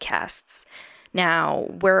Podcasts. Now,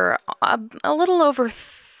 we're a little over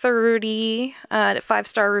 30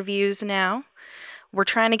 5-star reviews now. We're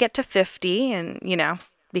trying to get to 50, and,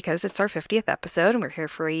 because it's our 50th episode and we're here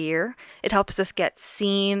for a year, it helps us get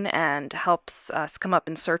seen and helps us come up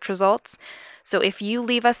in search results. So if you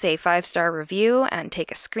leave us a 5-star review and take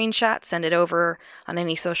a screenshot, send it over on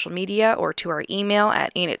any social media or to our email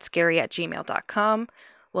at ain'titscary@gmail.com,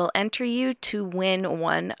 we'll enter you to win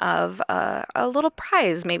one of a little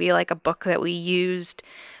prize, maybe like a book that we used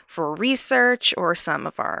for research or some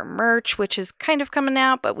of our merch, which is kind of coming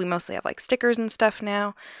out, but we mostly have like stickers and stuff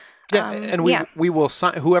now. Yeah, and we will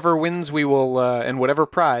sign whoever wins. We will and whatever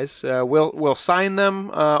prize we'll sign them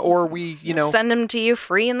or we send them to you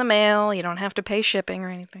free in the mail. You don't have to pay shipping or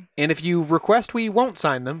anything. And if you request, we won't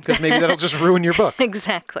sign them because maybe that'll just ruin your book.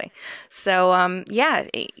 Exactly. So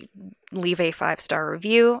leave a 5-star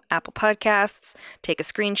review, Apple Podcasts, take a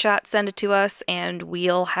screenshot, send it to us, and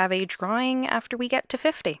we'll have a drawing after we get to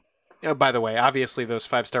 50. Oh, by the way, obviously those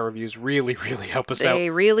 5-star reviews really, really help us out. They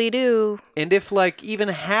really do. And if even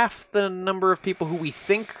half the number of people who we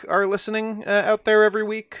think are listening out there every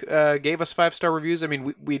week gave us 5-star reviews, I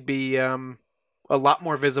mean, we'd be a lot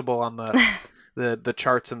more visible on the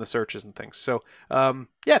charts and the searches and things. So,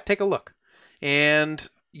 take a look. And,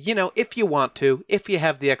 if you want to, if you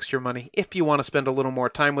have the extra money, if you want to spend a little more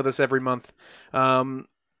time with us every month,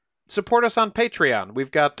 support us on Patreon.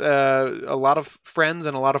 We've got a lot of friends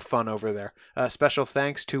and a lot of fun over there. Special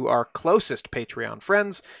thanks to our closest Patreon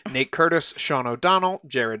friends, Nate Curtis, Sean O'Donnell,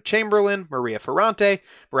 Jared Chamberlain, Maria Ferrante,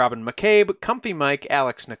 Robin McCabe, Comfy Mike,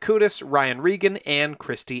 Alex Nakutis, Ryan Regan, and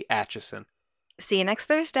Christy Atchison. See you next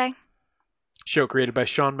Thursday. Show created by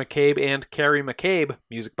Sean McCabe and Carrie McCabe.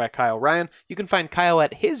 Music by Kyle Ryan. You can find Kyle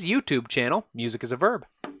at his YouTube channel, Music is a Verb.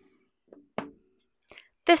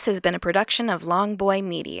 This has been a production of Longboy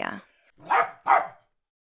Media.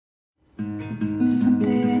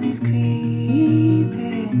 Something is creeping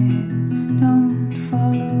in. Don't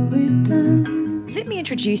follow it down. Let me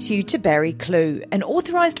introduce you to Barry Clew, an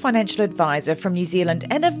authorised financial advisor from New Zealand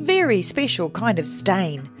and a very special kind of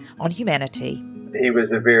stain on humanity. He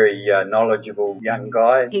was a very knowledgeable young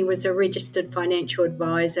guy. He was a registered financial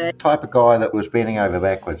advisor. Type of guy that was bending over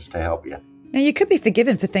backwards to help you. Now, you could be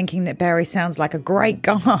forgiven for thinking that Barry sounds like a great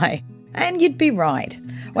guy, and you'd be right.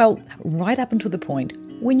 Well, right up until the point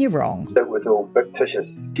when you're wrong. It was all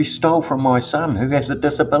fictitious. She stole from my son, who has a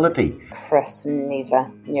disability. Chris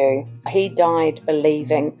never knew. He died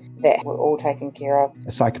believing that we're all taken care of.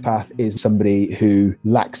 A psychopath is somebody who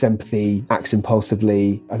lacks empathy, acts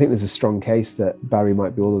impulsively. I think there's a strong case that Barry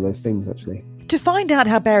might be all of those things, actually. To find out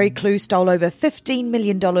how Barry Clew stole over $15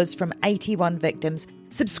 million from 81 victims,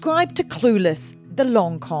 subscribe to Clueless, The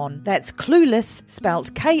Long Con. That's Clueless,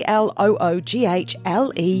 spelt Klooghless.